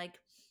extreme, like,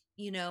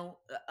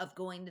 of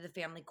going to the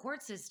family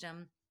court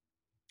system,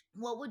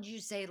 what would you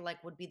say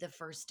would be the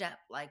first step,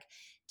 like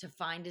to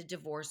find a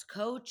divorce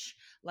coach?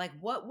 Like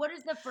what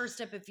is the first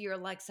step if you're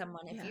like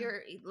someone, if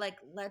you're like,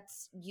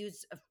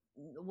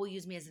 we'll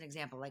use me as an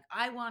example. Like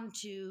I want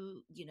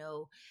to,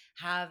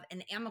 have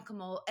an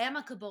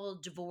amicable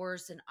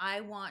divorce, and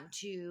I want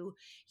to,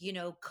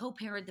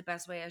 co-parent the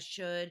best way I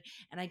should.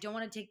 And I don't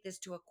want to take this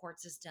to a court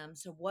system.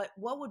 So what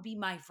would be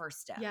my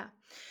first step? Yeah.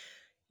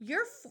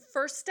 Your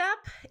first step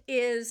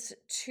is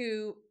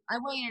to. I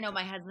want you to know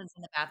my husband's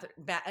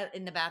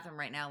in the bathroom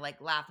right now, like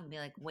laughing, be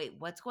like, "Wait,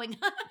 what's going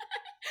on?"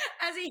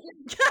 As he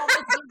hears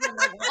like,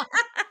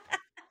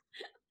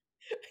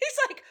 he's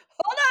like,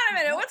 "Hold on a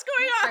minute, what's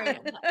going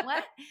on?"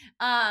 What?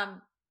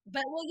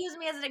 But we'll use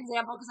me as an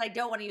example because I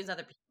don't want to use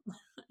other people.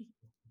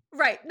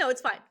 Right? No,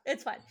 it's fine.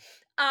 It's fine.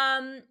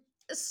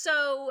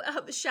 So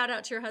shout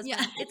out to your husband.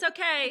 Yeah. It's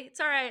okay. It's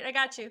all right. I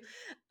got you.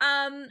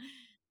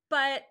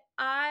 But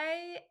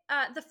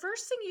the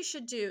first thing you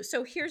should do,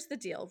 so here's the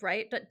deal,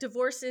 right? That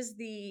divorce is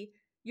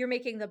you're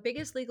making the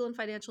biggest legal and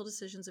financial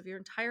decisions of your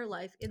entire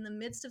life in the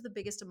midst of the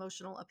biggest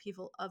emotional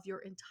upheaval of your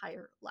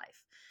entire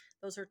life.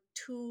 Those are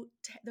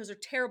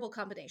terrible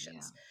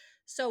combinations. Yeah.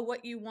 So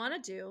what you want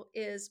to do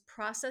is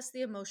process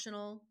the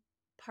emotional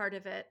part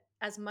of it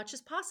as much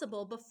as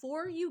possible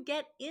before you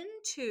get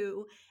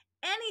into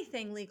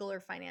anything legal or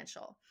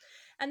financial.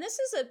 And this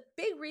is a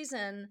big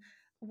reason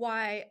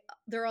why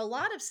there are a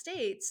lot of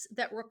states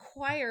that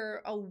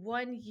require a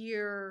 1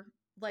 year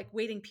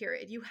waiting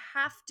period. You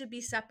have to be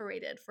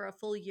separated for a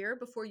full year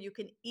before you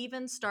can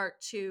even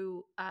start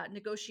to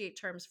negotiate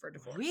terms for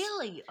divorce.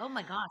 Really? Oh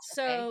my gosh.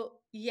 So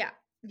yeah.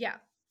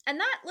 And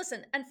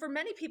and for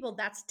many people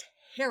that's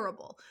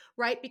terrible,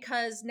 right?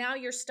 Because now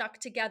you're stuck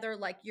together,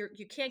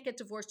 you can't get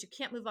divorced, you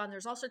can't move on.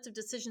 There's all sorts of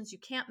decisions you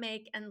can't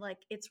make, and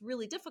it's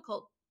really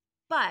difficult.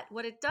 But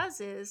what it does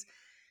is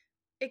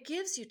it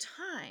gives you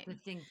time to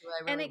think, do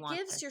I really and it want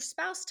gives this? your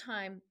spouse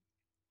time.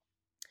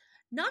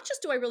 Not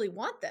just, do I really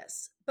want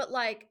this, but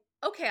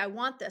okay, I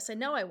want this. I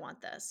know I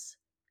want this,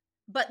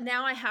 but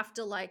now I have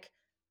to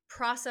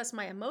process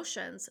my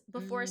emotions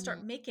before I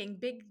start making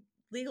big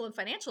legal and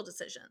financial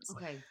decisions.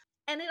 Okay.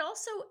 And it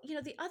also,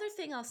 the other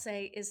thing I'll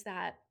say is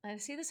that I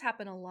see this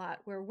happen a lot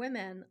where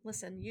women,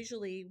 listen,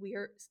 usually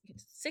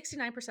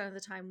 69% of the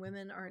time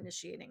women are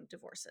initiating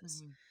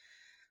divorces. Mm-hmm.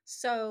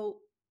 So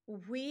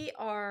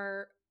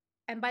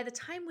and by the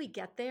time we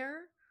get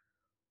there,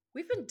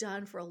 we've been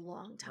done for a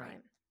long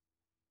time.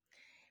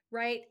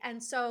 Right.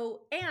 And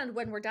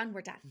when we're done,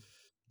 we're done.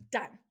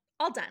 Done.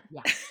 All done.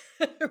 Yeah.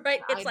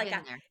 Right.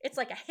 It's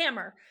like a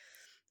hammer.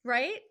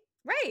 Right.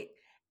 Right.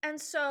 And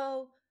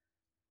so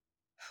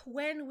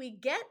when we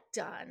get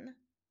done,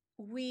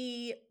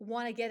 we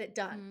want to get it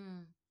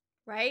done.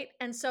 Right.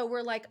 And so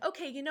we're like,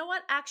 okay, you know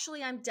what?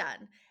 Actually, I'm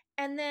done.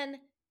 And then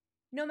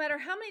no matter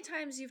how many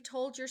times you've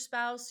told your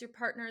spouse, your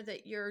partner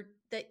that you're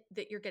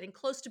getting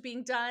close to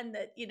being done,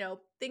 that,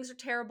 things are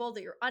terrible,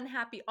 that you're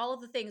unhappy, all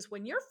of the things,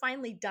 when you're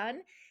finally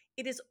done,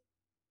 it is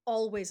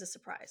always a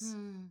surprise.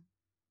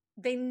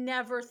 They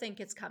never think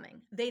it's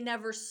coming. They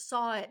never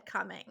saw it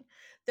coming.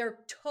 They're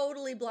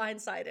totally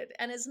blindsided.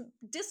 And as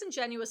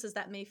disingenuous as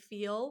that may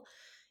feel,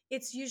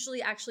 it's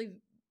usually actually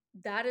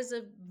that is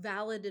a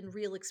valid and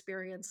real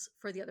experience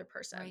for the other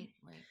person. Right.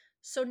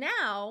 So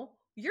now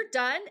you're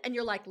done and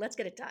you're like, let's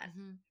get it done.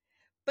 Mm-hmm.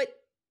 But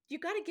you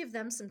got to give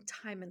them some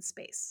time and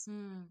space.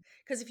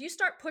 Because if you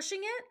start pushing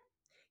it,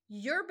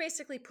 you're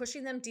basically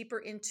pushing them deeper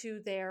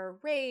into their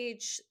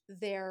rage,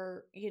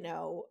 their,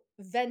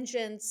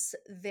 vengeance,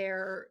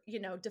 their,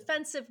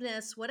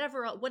 defensive-ness,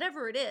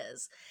 whatever it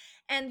is.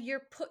 And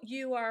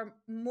you are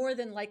more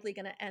than likely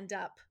going to end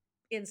up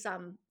in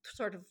some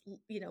sort of,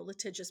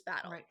 litigious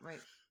battle. Right.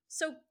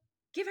 So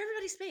give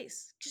everybody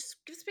space. Just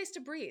give space to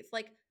breathe.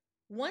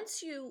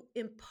 Once you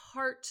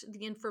impart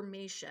the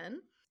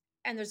information,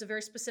 and there's a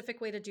very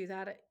specific way to do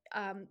that,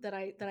 that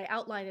I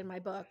outline in my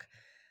book.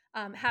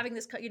 Having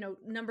this,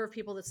 number of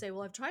people that say,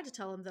 well, I've tried to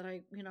tell him that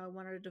I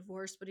wanted a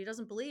divorce, but he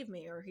doesn't believe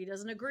me, or he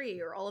doesn't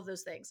agree, or all of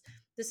those things.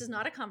 This is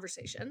not a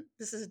conversation.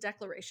 This is a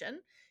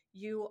declaration.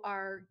 You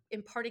are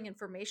imparting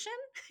information.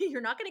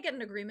 You're not going to get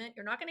an agreement.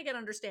 You're not going to get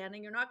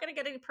understanding. You're not going to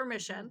get any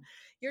permission. Mm-hmm.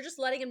 You're just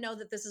letting him know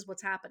that this is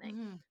what's happening.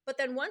 Mm-hmm. But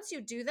then once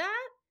you do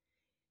that,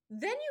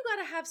 then you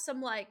got to have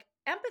some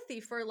empathy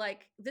for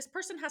this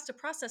person has to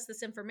process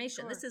this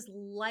information. Sure. This is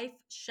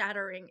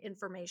life-shattering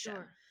information.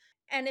 Sure.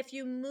 And if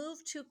you move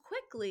too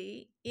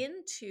quickly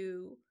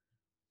into,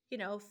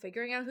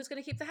 figuring out who's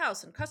going to keep the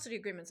house and custody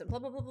agreements and blah,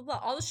 blah, blah, blah, blah,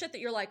 all the shit that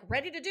you're like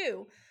ready to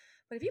do.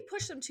 But if you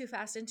push them too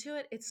fast into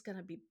it, it's going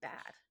to be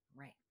bad.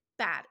 Right.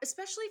 Bad,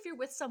 especially if you're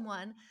with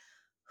someone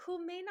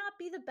who may not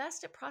be the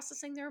best at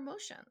processing their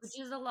emotions. Which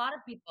is a lot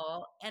of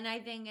people. And I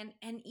think,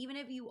 and even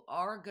if you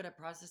are good at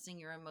processing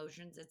your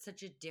emotions, it's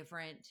such a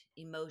different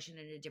emotion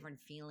and a different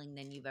feeling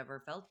than you've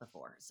ever felt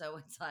before. So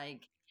it's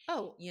like,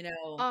 Oh, you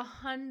know,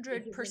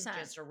 it isn't 100%.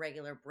 just a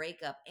regular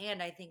breakup.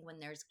 And I think when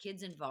there's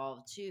kids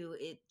involved too,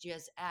 it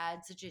just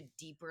adds such a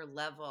deeper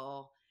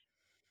level.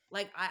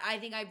 Like I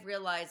think I've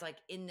realized, like,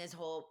 in this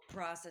whole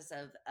process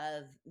of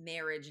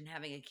marriage and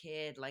having a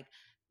kid, like,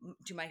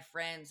 to my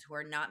friends who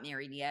are not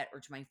married yet, or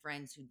to my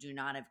friends who do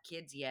not have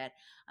kids yet,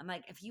 I'm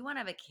like, if you want to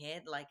have a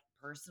kid, like,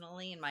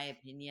 personally, in my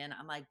opinion,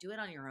 I'm like, do it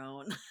on your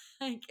own.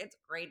 Like, it's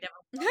great to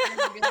have a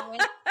partner to do it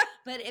with.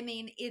 But I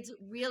mean, it's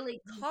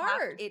really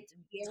hard. It's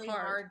very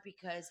hard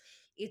because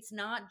it's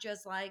not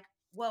just like,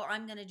 well,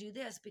 I'm going to do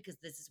this because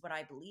this is what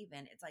I believe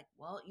in. It's like,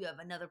 well, you have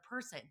another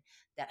person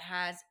that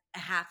has a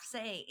half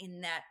say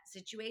in that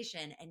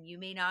situation, and you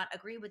may not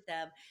agree with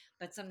them,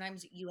 but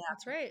sometimes you have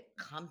That's right.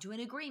 to come to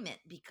an agreement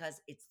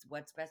because it's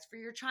what's best for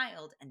your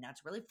child, and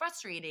that's really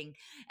frustrating.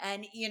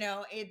 And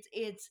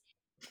it's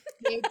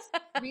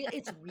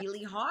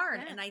really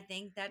hard, Yeah. and I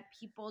think that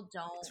people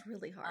don't. It's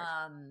really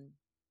hard.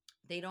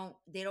 They don't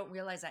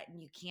realize that,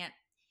 and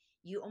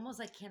you almost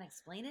like can't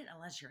explain it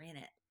unless you're in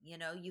it.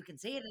 You can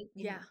say it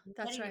in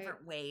that's many right.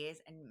 different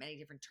ways and many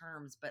different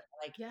terms, but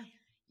like, Yeah.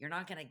 you're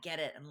not going to get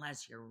it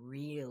unless you're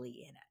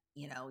really in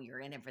it. You're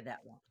in it for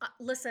that long.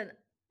 Listen,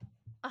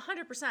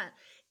 100%.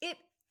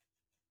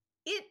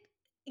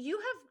 You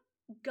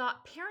have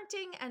got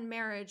parenting and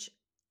marriage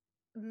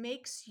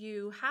makes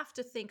you have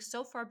to think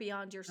so far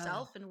beyond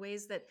yourself in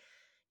ways that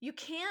you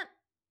can't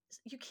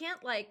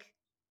like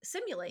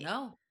simulate.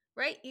 No.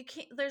 Right? You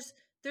can't,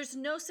 there's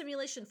no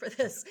simulation for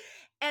this.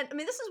 And I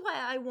mean, this is why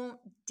I won't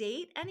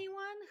date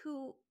anyone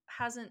who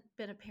hasn't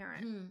been a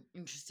parent.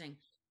 Interesting.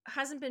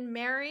 Hasn't been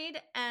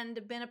married and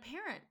been a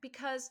parent,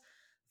 because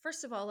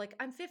first of all, like,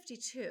 I'm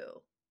 52.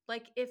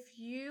 Like, if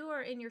you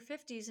are in your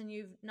 50s and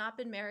you've not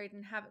been married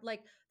and have,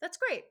 like, that's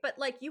great. But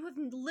like, you have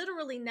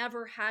literally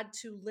never had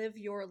to live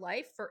your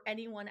life for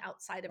anyone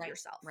outside of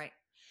yourself. Right.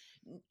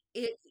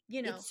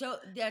 It's so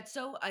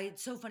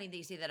it's so funny that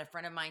you say that. A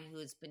friend of mine who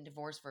has been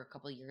divorced for a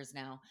couple of years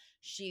now,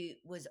 she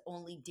was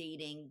only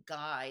dating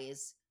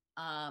guys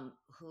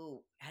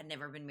who had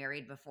never been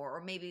married before,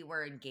 or maybe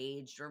were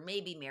engaged, or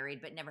maybe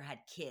married but never had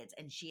kids,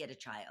 and she had a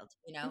child,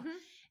 Mm-hmm.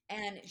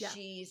 and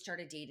she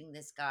started dating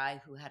this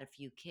guy who had a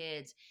few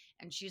kids,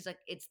 and she's like,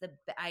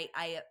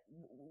 I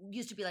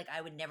used to be like,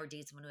 I would never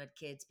date someone who had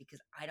kids because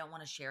I don't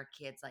want to share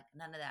kids, like,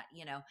 none of that,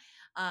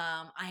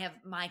 I have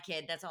my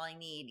kid, that's all I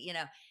need,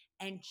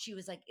 and she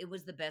was like, it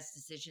was the best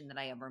decision that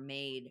I ever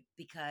made,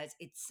 because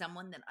it's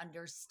someone that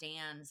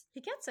understands.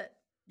 He gets it.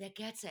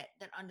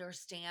 That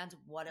understands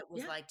what it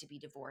was like to be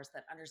divorced,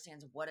 that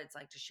understands what it's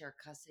like to share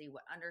custody,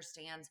 what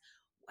understands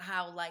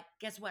how, like,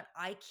 guess what?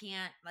 I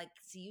can't, like,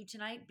 see you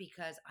tonight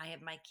because I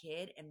have my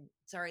kid, and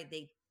sorry,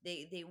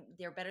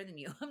 they're better than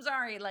you. I'm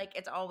sorry. Like,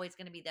 it's always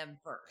going to be them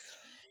first,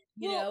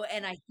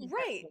 and I think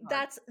right.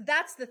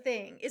 That's the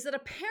thing, is that a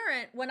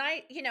parent, when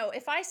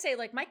if I say,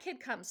 like, my kid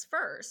comes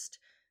first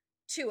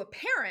to a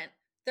parent,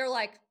 they're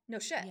like, no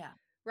shit. Yeah.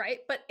 Right.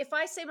 But if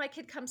I say my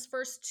kid comes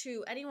first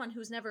to anyone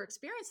who's never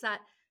experienced that,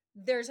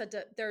 there's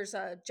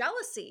a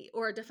jealousy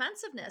or a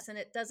defensiveness, and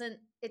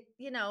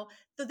though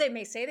they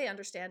may say they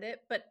understand it,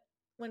 but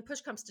when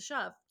push comes to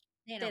shove,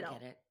 they don't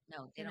get it.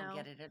 No, they don't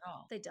get it at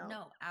all. They don't.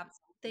 No,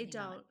 absolutely. They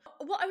don't.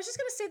 Well, I was just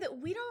going to say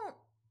that we don't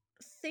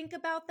think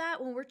about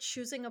that when we're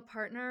choosing a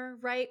partner,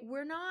 right?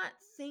 We're not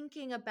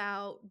thinking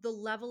about the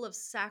level of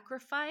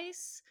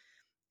sacrifice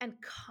and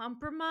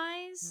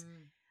compromise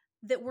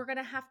that we're going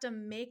to have to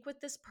make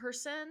with this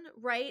person,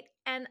 right?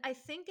 And I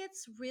think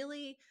it's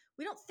really,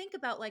 we don't think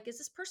about, like, is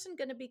this person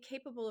going to be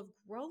capable of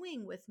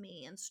growing with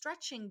me and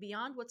stretching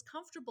beyond what's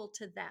comfortable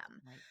to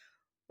them,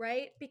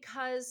 right?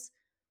 Because,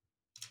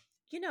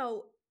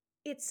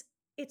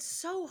 it's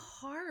so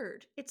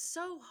hard. It's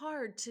so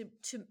hard to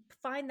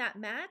find that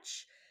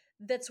match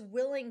that's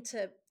willing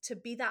to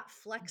be that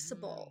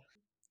flexible.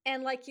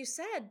 And like you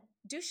said,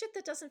 do shit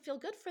that doesn't feel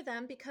good for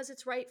them because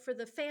it's right for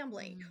the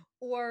family,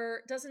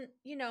 or doesn't,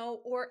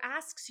 or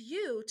asks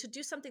you to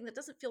do something that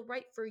doesn't feel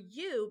right for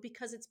you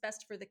because it's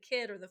best for the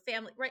kid or the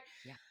family, right?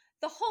 Yeah.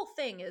 The whole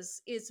thing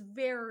is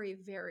very,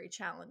 very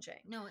challenging.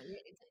 No,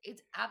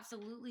 it's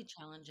absolutely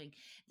challenging.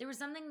 There was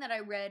something that I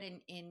read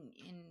in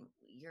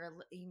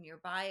your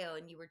bio,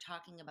 and you were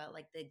talking about,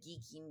 like, the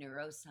geeky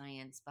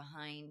neuroscience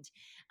behind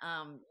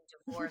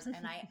divorce,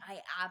 and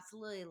I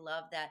absolutely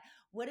love that.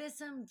 What is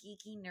some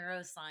geeky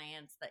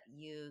neuroscience that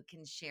you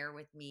can share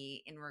with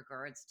me in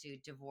regards to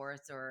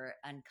divorce or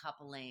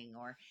uncoupling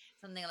or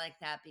something like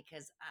that?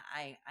 Because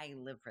I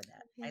live for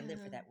that. I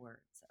live for that word.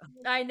 So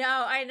I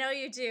know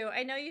you do.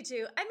 I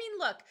mean,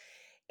 look,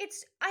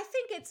 I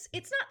think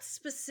it's not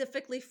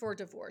specifically for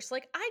divorce.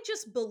 Like, I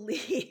just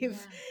believe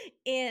Yeah.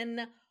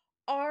 in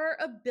our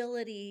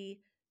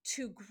ability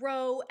to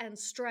grow and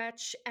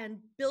stretch and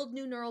build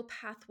new neural Yeah.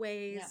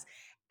 pathways,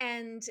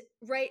 and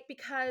right,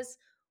 because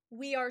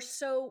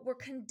we're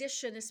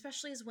conditioned,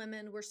 especially as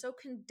women, we're so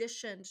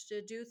conditioned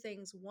to do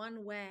things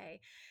one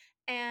way.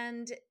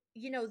 And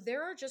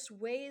there are just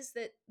ways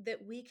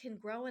that we can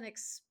grow and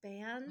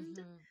expand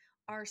Mhm.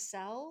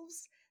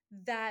 ourselves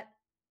that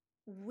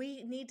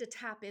we need to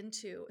tap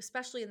into,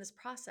 especially in this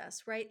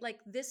process, right?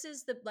 Like, this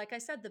is like I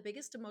said, the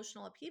biggest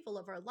emotional upheaval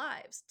of our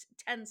lives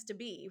tends to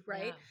be,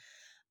 right? Yeah.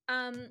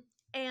 um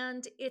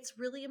and it's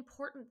really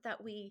important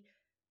that we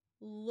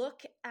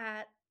look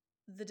at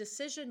the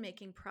decision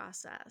making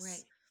process,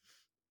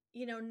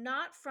 Right.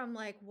 not from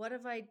like, what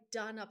have I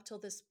done up till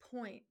this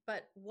point,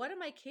 but what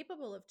am I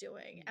capable of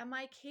doing? Mm. Am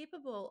I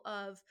capable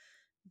of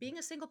being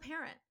a single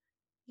parent?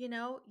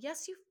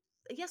 Yes, you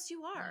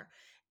Yeah. are.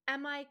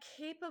 Am I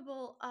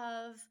capable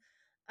of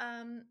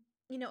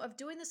of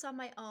doing this on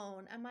my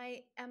own? Am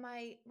I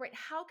right?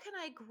 How can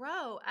I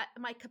grow at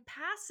my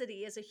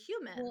capacity as a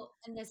human? Well,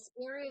 and the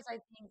scariest, I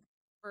think,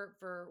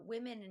 for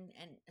women,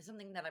 and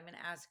something that I'm gonna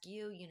ask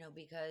you,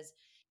 because,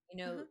 you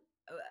know,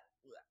 Hmm. uh,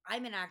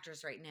 I'm an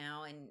actress right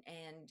now, and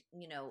eh,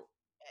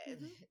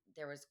 Hmm.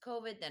 there was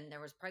COVID, then there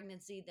was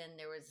pregnancy, then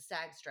there was a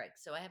SAG strike,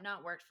 so I have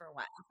not worked for a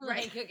while.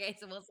 Right. Like, okay,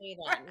 so we'll say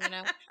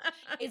that.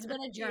 It's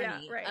been a Yeah,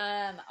 journey, right.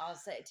 I'll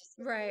say, to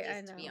say Right, the I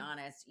least, to be know.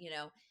 honest.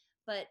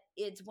 But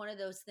it's one of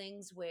those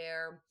things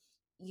where,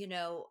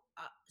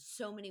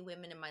 so many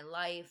women in my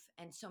life,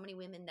 and so many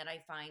women that I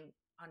find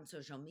on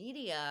social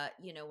media,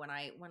 when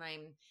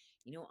I'm,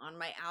 on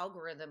my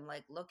algorithm,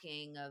 like,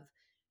 looking of,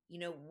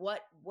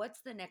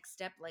 what's the next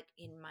step, like,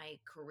 in my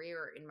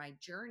career, in my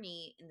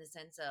journey, in the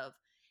sense of,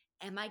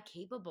 am I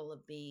capable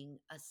of being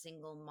a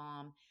single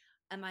mom?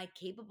 Am I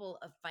capable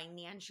of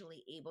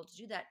financially able to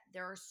do that?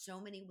 There are so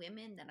many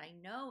women that I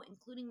know,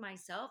 including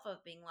myself,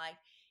 of being like,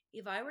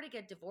 if I were to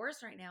get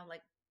divorced right now,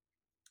 like,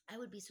 I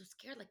would be so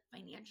scared, like,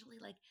 financially,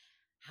 like,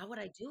 how would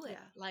I do it?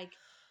 Yeah. Like,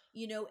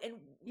 and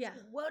Yeah.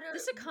 what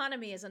This are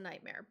economy is a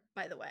nightmare,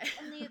 by the way.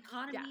 and the Yeah.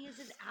 economy is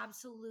an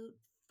absolute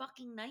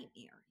fucking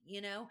nightmare.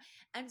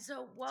 And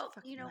so, It's a well,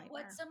 fucking what's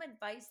nightmare. some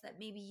advice that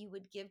maybe you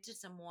would give to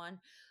someone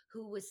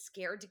who was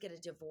scared to get a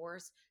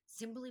divorce,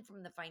 simply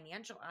from the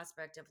financial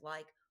aspect of,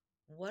 like,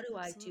 what do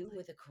I do Absolutely.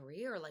 with a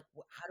career? Like,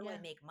 how do I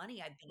Yeah. make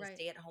money? I've been a Right.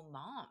 stay-at-home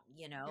mom,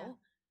 you Yeah. know?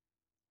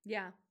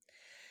 Yeah.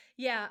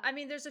 Yeah. I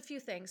mean, there's a few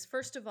things.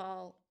 First of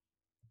all,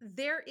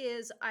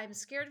 I'm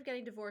scared of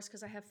getting divorced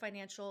because I have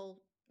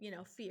financial,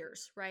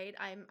 fears, right?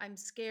 I'm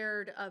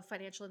scared of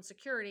financial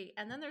insecurity.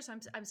 And then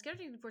I'm scared of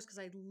getting divorced because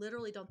I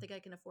literally don't think I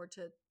can afford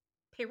to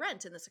pay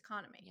rent in this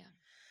economy. Yeah.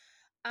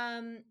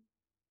 Um,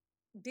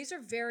 these are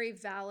very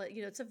valid,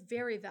 it's a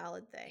very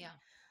valid thing. Yeah.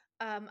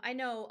 I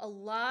know a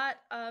lot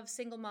of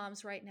single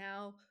moms right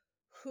now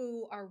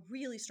who are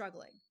really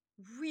struggling,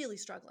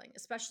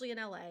 especially in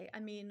LA. I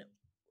mean,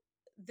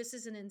 this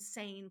is an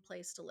insane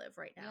place to live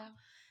right now. Yeah.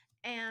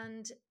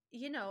 And,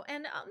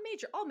 and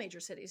all major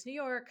cities, New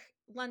York,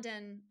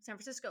 London, San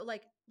Francisco,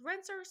 like,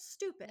 rents are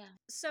stupid. Yeah.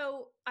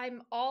 So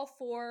I'm all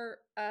for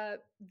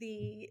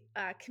the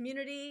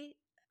community,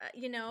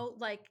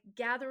 like,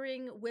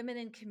 gathering women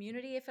in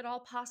community, if at all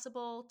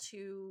possible,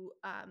 to,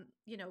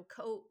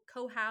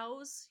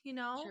 co-house,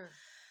 Sure.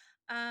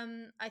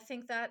 I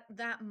think that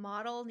that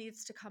model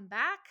needs to come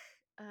back.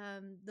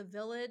 The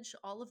village,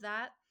 all of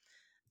that.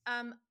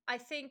 I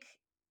think,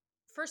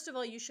 first of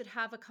all, you should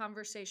have a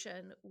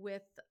conversation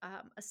with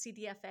a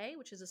CDFA,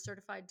 which is a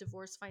certified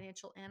divorce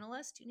financial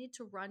analyst. You need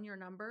to run your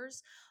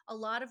numbers. A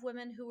lot of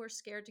women who are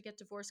scared to get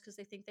divorced because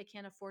they think they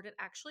can't afford it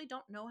actually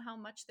don't know how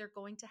much they're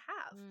going to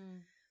have.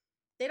 Mm.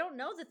 They don't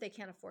know that they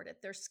can't afford it.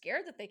 They're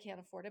scared that they can't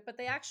afford it, but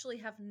they actually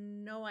have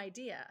no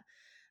idea.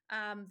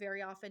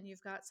 Very often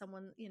you've got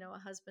someone, a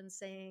husband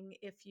saying,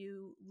 if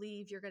you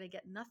leave, you're going to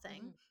get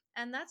nothing. Mhm.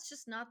 And that's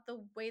just not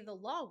the way the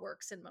law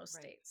works in most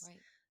Right. states. Right.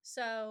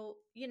 So,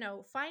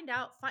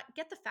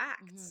 get the Mhm.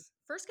 facts.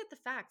 First, get the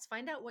facts.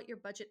 Find out what your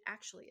budget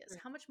actually is, Sure.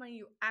 how much money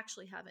you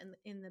actually have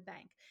in the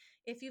bank.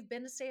 If you've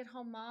been a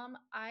stay-at-home mom,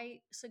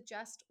 I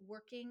suggest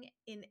working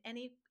in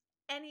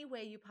any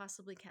way you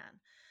possibly can.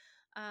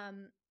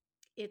 Um,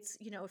 it's,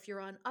 if you're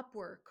on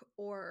Upwork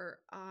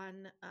or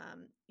on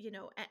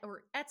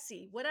or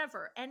Etsy,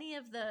 whatever, any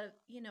of the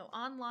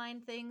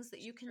online things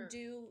that you can Sure.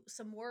 do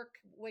some work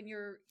when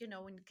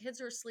when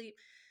kids are asleep.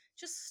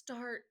 Just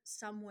start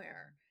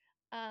somewhere.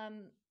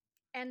 um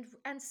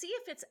and see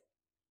if it's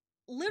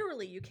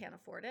literally you can't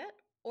afford it,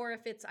 or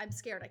if it's, I'm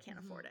scared I can't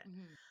afford Mhm. it.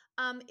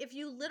 Mhm. If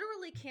you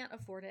literally can't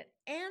afford it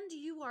and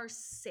you are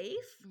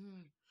safe,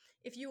 Mhm.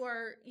 if you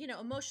are,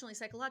 emotionally,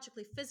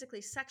 psychologically,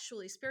 physically,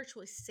 sexually,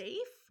 spiritually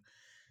safe,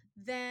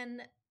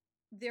 then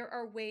there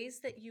are ways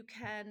that you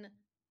can,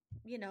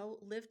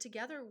 live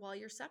together while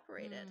you're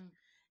separated, Mm.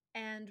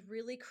 and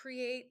really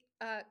create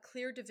a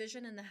clear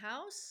division in the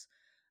house.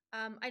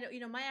 I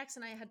know, my ex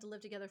and I had to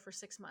live together for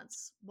 6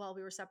 months while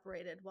we were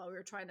separated, while we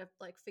were trying to,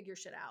 like, figure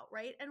shit out,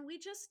 right? And we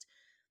just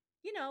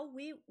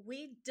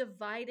we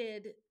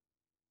divided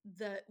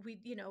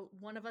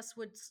one of us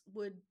would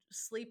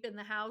sleep in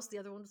the house, the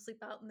other one would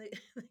sleep out in the,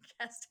 the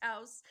guest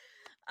house.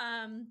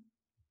 Um,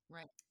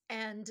 Right.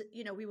 and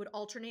we would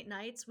alternate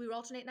nights. We would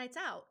alternate nights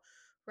out,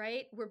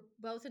 right? We're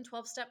both in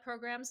 12-step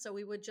programs, so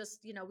we would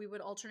just we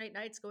would alternate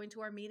nights going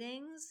to our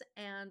meetings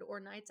and or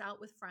nights out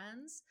with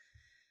friends.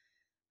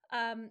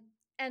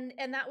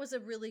 And that was a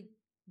really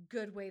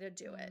good way to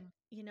do it.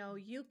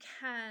 You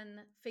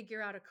can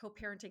figure out a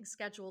co-parenting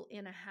schedule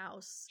in a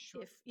house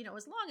Sure. if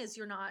as long as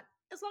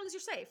you're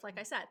safe, like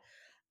I said.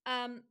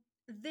 um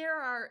there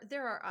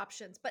are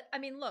options, but I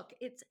mean, look,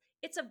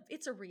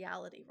 it's a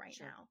reality right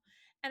Sure. now,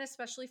 and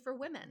especially for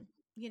women.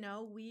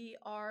 We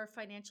are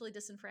financially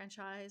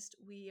disenfranchised.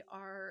 We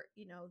are,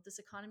 this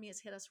economy has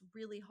hit us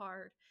really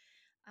hard.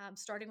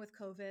 Starting with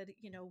COVID,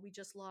 we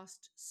just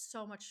lost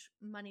so much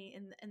money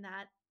in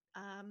that.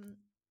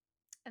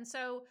 And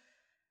so,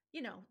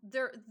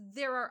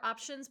 there are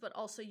options, but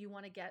also you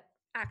want to get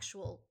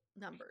actual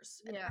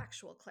numbers and Yeah.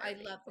 actual I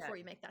clarity love before that.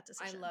 you make that I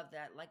decision. love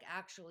that. Like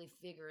actually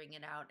figuring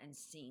it out and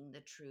seeing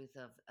the truth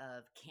of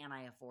can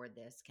I afford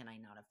this? Can I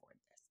not afford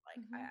this? Like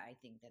Mhm. I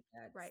think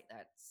that's Right.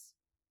 that's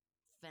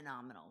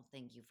phenomenal.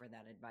 Thank you for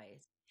that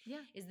advice.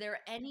 Yeah. Is there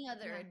any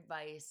other Yeah.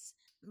 advice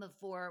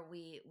before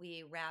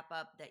we wrap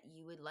up that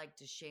you would like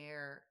to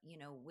share,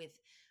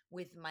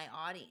 with my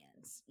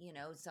audience?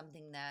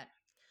 Something that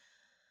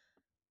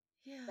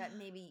Yeah.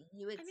 maybe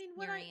you I mean,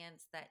 what I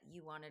experienced that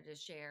you wanted to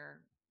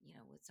share,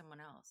 with someone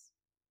else.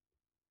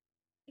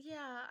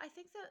 Yeah, I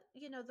think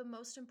that, the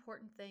most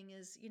important thing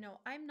is,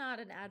 I'm not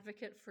an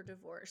advocate for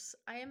divorce.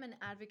 I am an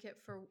advocate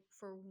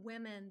for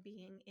women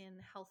being in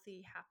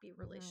healthy, happy Mhm.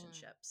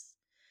 relationships.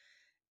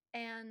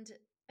 And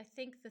I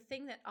think the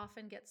thing that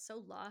often gets so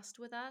lost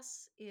with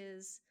us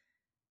is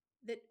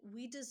that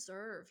you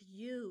deserve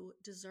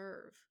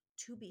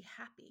to be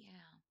happy.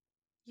 Yeah.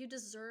 You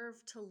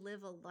deserve to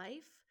live a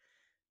life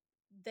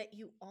that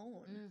you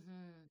own.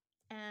 Mhm.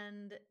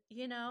 And,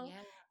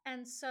 Yeah.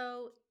 and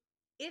so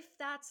if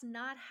that's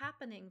not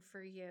happening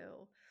for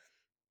you,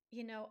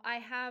 I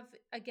have,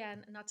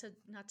 again, not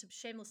to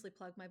shamelessly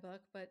plug my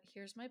book, but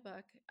here's my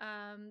book.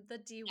 The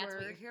D That's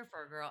what you're Word. here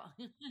for, girl.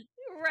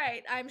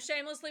 Right. I'm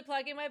shamelessly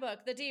plugging my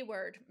book, The D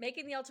Word,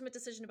 Making the Ultimate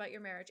Decision About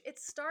Your Marriage. It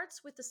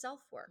starts with the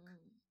self-work,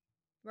 Mm.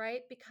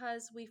 right?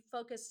 Because we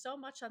focus so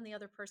much on the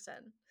other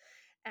person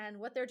and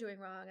what they're doing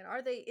wrong,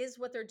 and is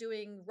what they're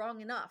doing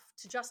wrong enough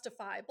to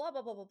justify blah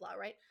blah blah blah blah,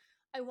 right?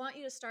 I want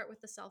you to start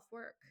with the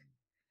self-work,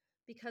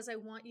 because I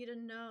want you to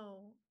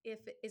know,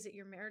 if is it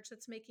your marriage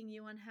that's making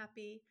you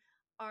unhappy?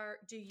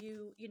 Do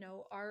you,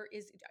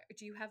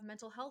 do you have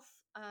mental health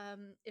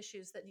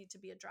issues that need to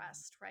be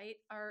addressed, right?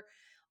 Are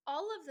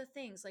all of the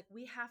things, like,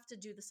 we have to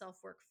do the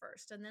self-work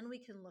first, and then we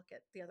can look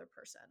at the other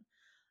person.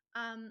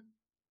 um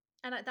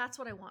that's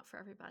what I want for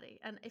everybody.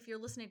 And if you're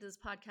listening to this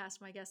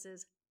podcast, my guess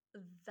is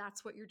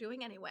that's what you're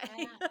doing anyway.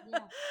 Yeah,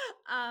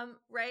 yeah.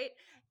 Right?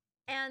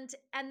 And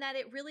that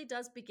it really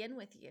does begin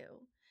with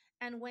you.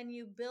 And when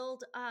you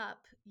build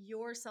up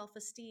your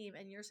self-esteem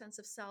and your sense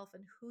of self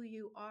and who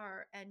you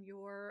are and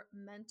your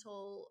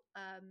mental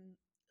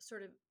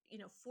sort of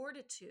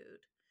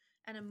fortitude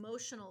and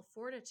emotional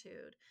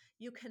fortitude,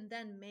 you can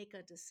then make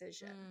a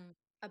decision Mm.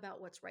 about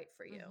what's right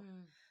for you.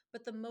 Mhm.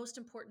 But the most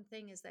important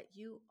thing is that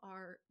you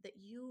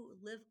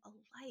live a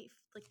life.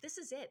 Like, this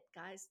is it,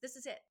 guys. This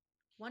is it.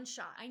 One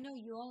shot. I know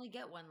you only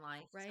get one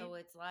life, so Right?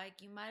 it's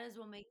like you might as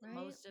well make the Right?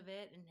 most of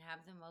it and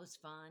have the most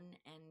fun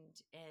and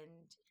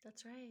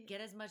That's right.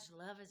 get as much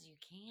love as you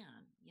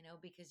can,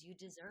 because you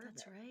deserve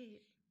That's it.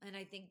 right. And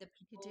I think that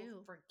You people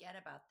do. forget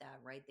about that,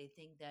 right? They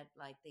think that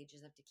like they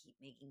just have to keep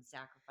making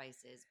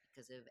sacrifices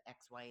because of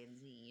X, Y, and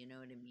Z, you know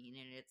what I mean?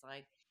 And it's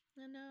like,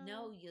 I no,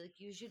 know.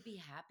 you should be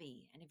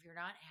happy. And if you're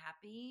not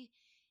happy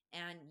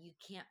and you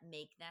can't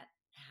make that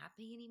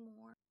happy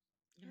anymore,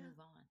 you Yeah. move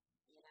on.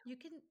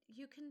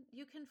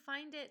 You can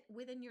find it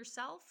within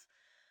yourself,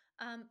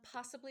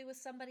 possibly with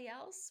somebody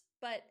else,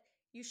 but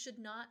you should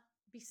not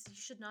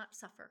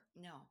suffer.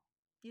 No,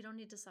 You don't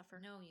need to suffer.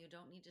 no, you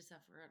don't need to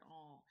suffer at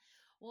all.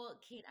 Well,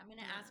 Kate, I'm going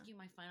to Yeah. ask you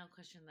my final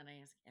question that I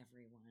ask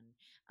everyone.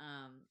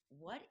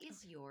 What is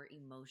Okay. your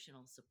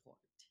emotional support?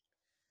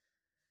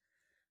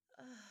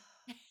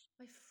 Ugh,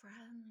 my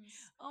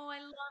friends. Oh, I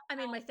love I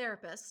mean, my that.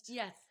 therapist.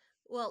 Yes.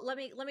 Well, let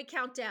me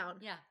count down.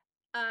 Yeah.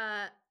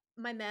 Uh,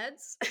 my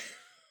meds,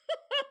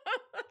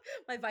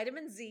 my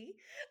vitamin Z,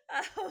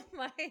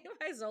 my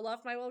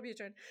Zoloft, my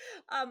Wellbutrin,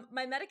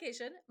 my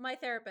medication, my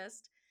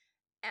therapist,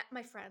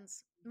 my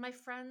friends. My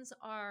friends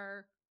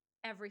are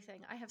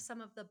everything. I have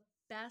some of the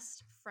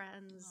best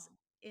friends Oh,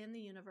 in the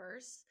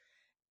universe,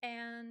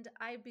 and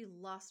I'd be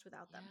lost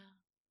without them. yeah.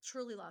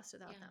 Truly lost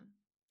without Yeah. them.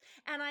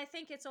 And I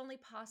think it's only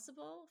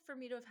possible for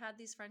me to have had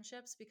these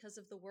friendships because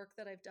of the work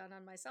that I've done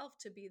on myself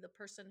to be the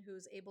person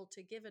who's able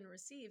to give and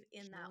receive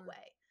in that Sure.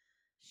 way.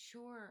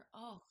 Sure.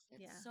 Oh,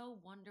 that's Yeah. so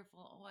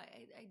wonderful. Oh,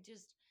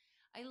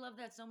 I love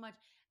that so much.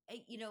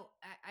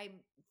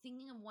 I'm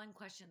thinking of one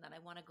question that I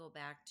want to go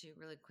back to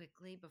really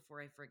quickly before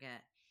I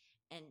forget.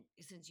 And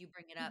since you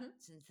bring it up, Mhm.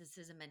 since this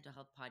is a mental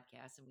health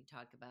podcast and we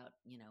talk about,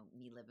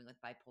 me living with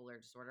bipolar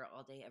disorder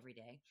all day, every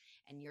day,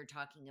 and you're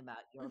talking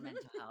about your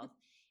mental health,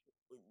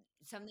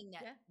 something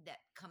that Yeah.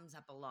 that comes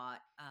up a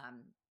lot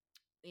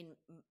in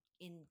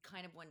in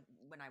kind of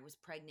when I was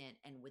pregnant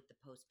and with the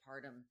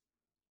postpartum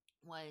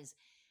was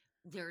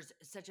there's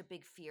such a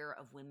big fear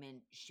of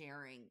women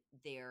sharing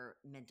their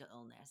mental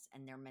illness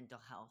and their mental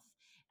health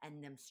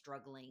and them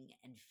struggling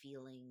and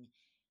feeling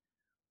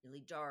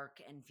really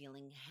dark and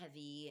feeling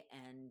heavy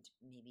and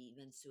maybe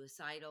even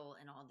suicidal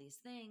and all these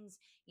things,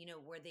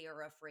 where they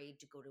are afraid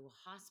to go to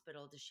a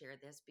hospital to share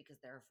this because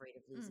they're afraid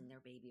of losing Mm. their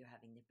baby or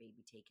having their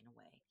baby taken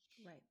away.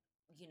 Right.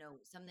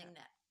 Something Yeah.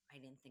 that I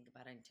didn't think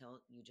about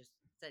until you just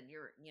said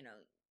your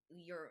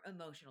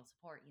emotional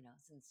support,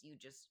 since you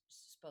just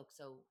spoke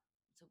so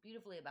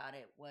beautifully about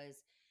it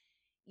was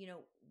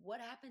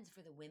what happens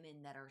for the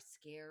women that are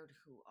scared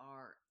who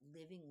are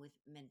living with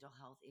mental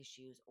health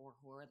issues or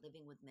who are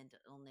living with mental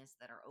illness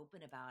that are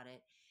open about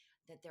it,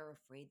 that they're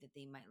afraid that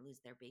they might lose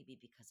their baby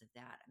because of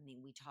that. I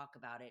mean, we talk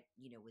about it,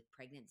 with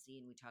pregnancy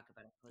and we talk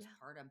about it Yeah.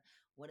 postpartum.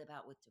 What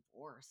about with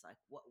divorce? Like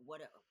what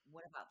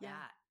about Yeah.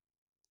 that?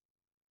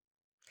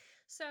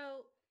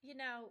 So,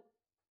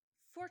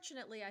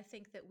 fortunately, I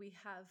think that we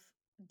have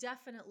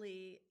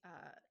definitely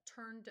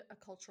turned a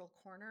cultural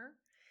corner.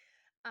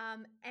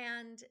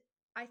 And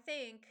I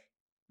think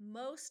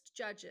most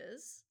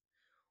judges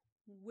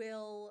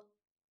will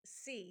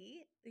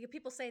see,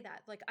 people say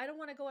that, like, I don't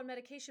want to go on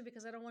medication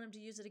because I don't want him to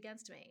use it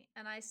against me.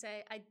 And I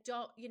say, I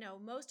don't,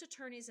 most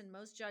attorneys and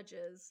most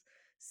judges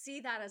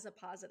see that as a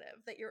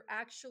positive, that you're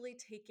actually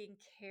taking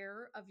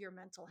care of your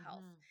mental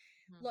health.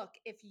 Mhm. Mhm. Look,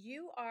 if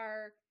you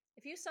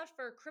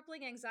suffer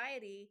crippling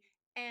anxiety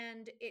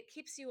and it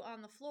keeps you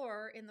on the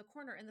floor in the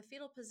corner in the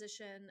fetal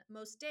position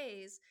most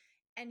days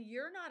and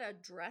you're not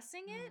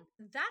addressing it,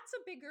 Mhm. that's a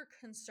bigger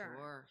concern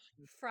Sure,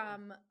 sure,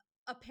 from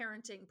a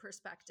parenting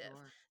perspective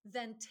sure.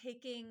 than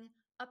taking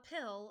a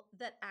pill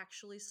that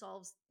actually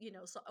solves,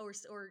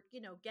 or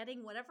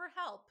getting whatever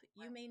help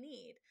you may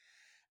need.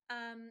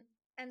 Um,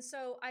 and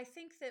so I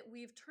think that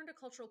we've turned a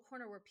cultural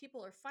corner where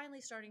people are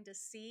finally starting to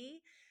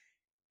see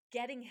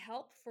getting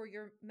help for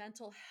your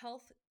mental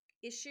health Is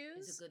a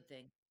issues good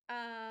thing.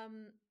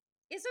 um,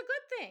 is a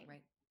good thing.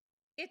 Right.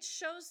 It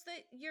shows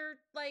that you're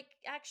like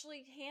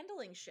actually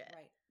handling shit.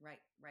 Right.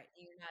 Right. Right.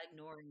 You're not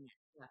ignoring it.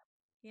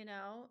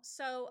 Yeah.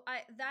 So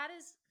I that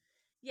is,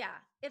 yeah,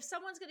 if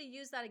someone's going to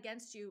use that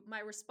against you,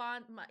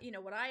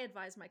 what I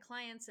advise my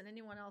clients and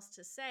anyone else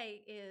to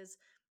say is,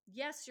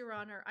 yes, your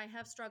honor, I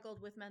have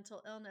struggled with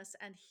mental illness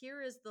and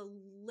here is the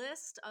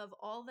list of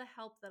all the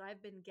help that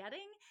I've been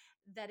getting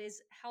that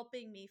is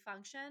helping me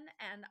function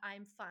and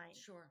I'm fine.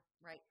 Sure.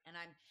 Right. And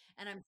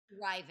I'm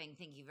thriving.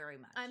 Thank you very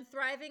I'm much.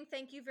 thriving,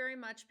 thank you very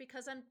much,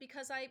 because I'm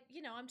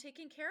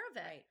taking care of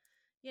it, Right.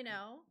 you Right.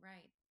 know?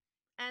 Right.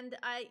 And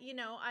I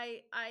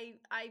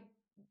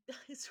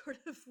sort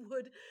of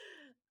would,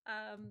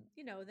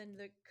 then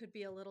there could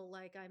be a little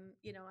like I'm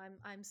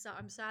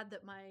sad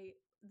that my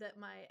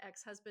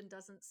ex-husband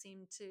doesn't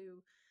seem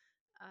to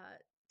uh,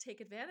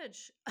 take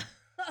advantage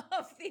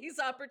of these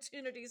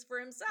opportunities for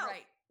himself.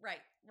 Right.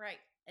 Right. Right.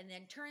 And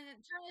then turn the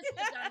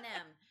switch on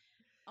them.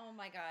 Oh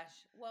my gosh.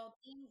 Well,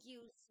 thank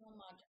you so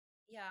much.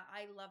 Yeah,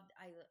 I love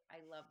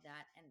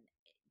that. And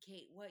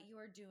Kate, what you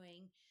are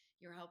doing,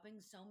 you're helping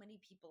so many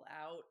people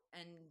out.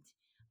 And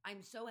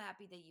I'm so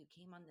happy that you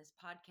came on this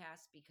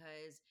podcast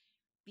because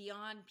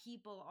beyond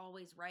people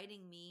always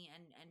writing me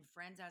and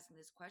friends asking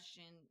this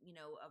question,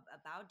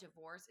 about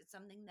divorce, it's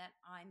something that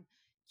I'm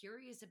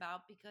curious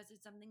about because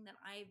it's something that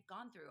I've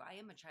gone through. I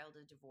am a child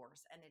of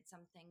divorce and it's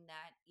something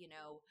that,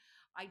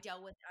 I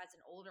dealt with as an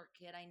older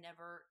kid. I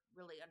never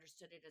really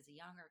understood it as a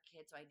younger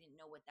kid, so I didn't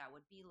know what that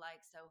would be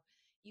like. So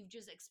you've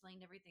just explained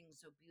everything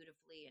so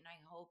beautifully, and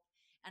I hope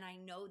and I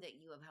know that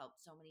you have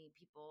helped so many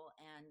people,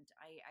 and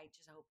I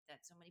just hope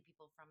that so many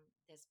people from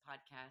this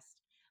podcast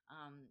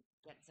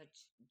get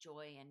such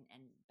joy and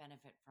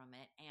benefit from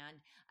it. And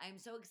I'm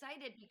so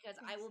excited because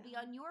I Thanks, will be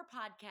on Sally. your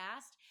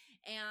podcast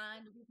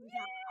and we can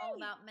talk all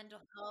Yay! about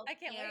mental health I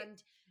can't wait. and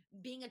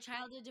being a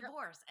child of Yep.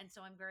 divorce. And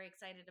so I'm very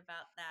excited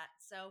about that.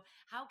 So,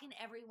 how can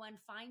everyone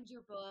find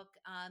your book,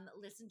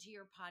 listen to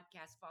your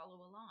podcast, follow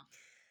along?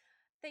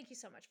 Thank you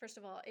so much. First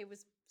of all, it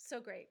was so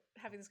great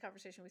having this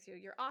conversation with you.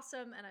 You're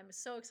awesome, and I'm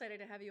so excited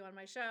to have you on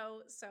my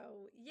show.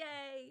 So,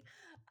 yay.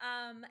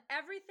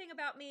 Everything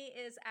about me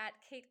is at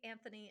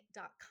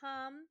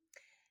kateanthony.com.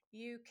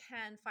 You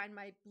can find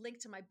my link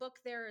to my book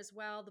there as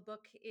well. The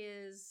book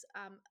is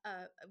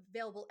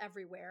available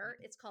everywhere.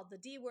 It's called The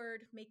D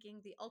Word,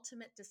 Making the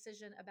Ultimate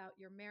Decision About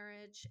Your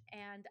Marriage.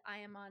 And I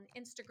am on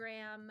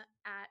Instagram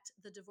at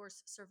The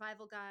Divorce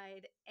Survival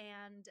Guide.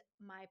 And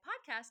my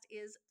podcast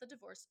is The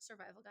Divorce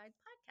Survival Guide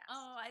Podcast.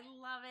 Oh, I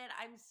love it.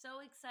 I'm so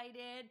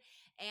excited.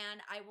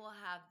 And I will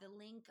have the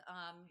link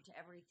to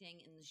everything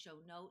in the show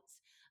notes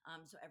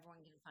so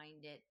everyone can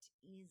find it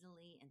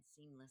easily and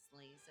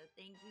seamlessly. So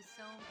thank you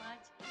so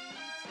much.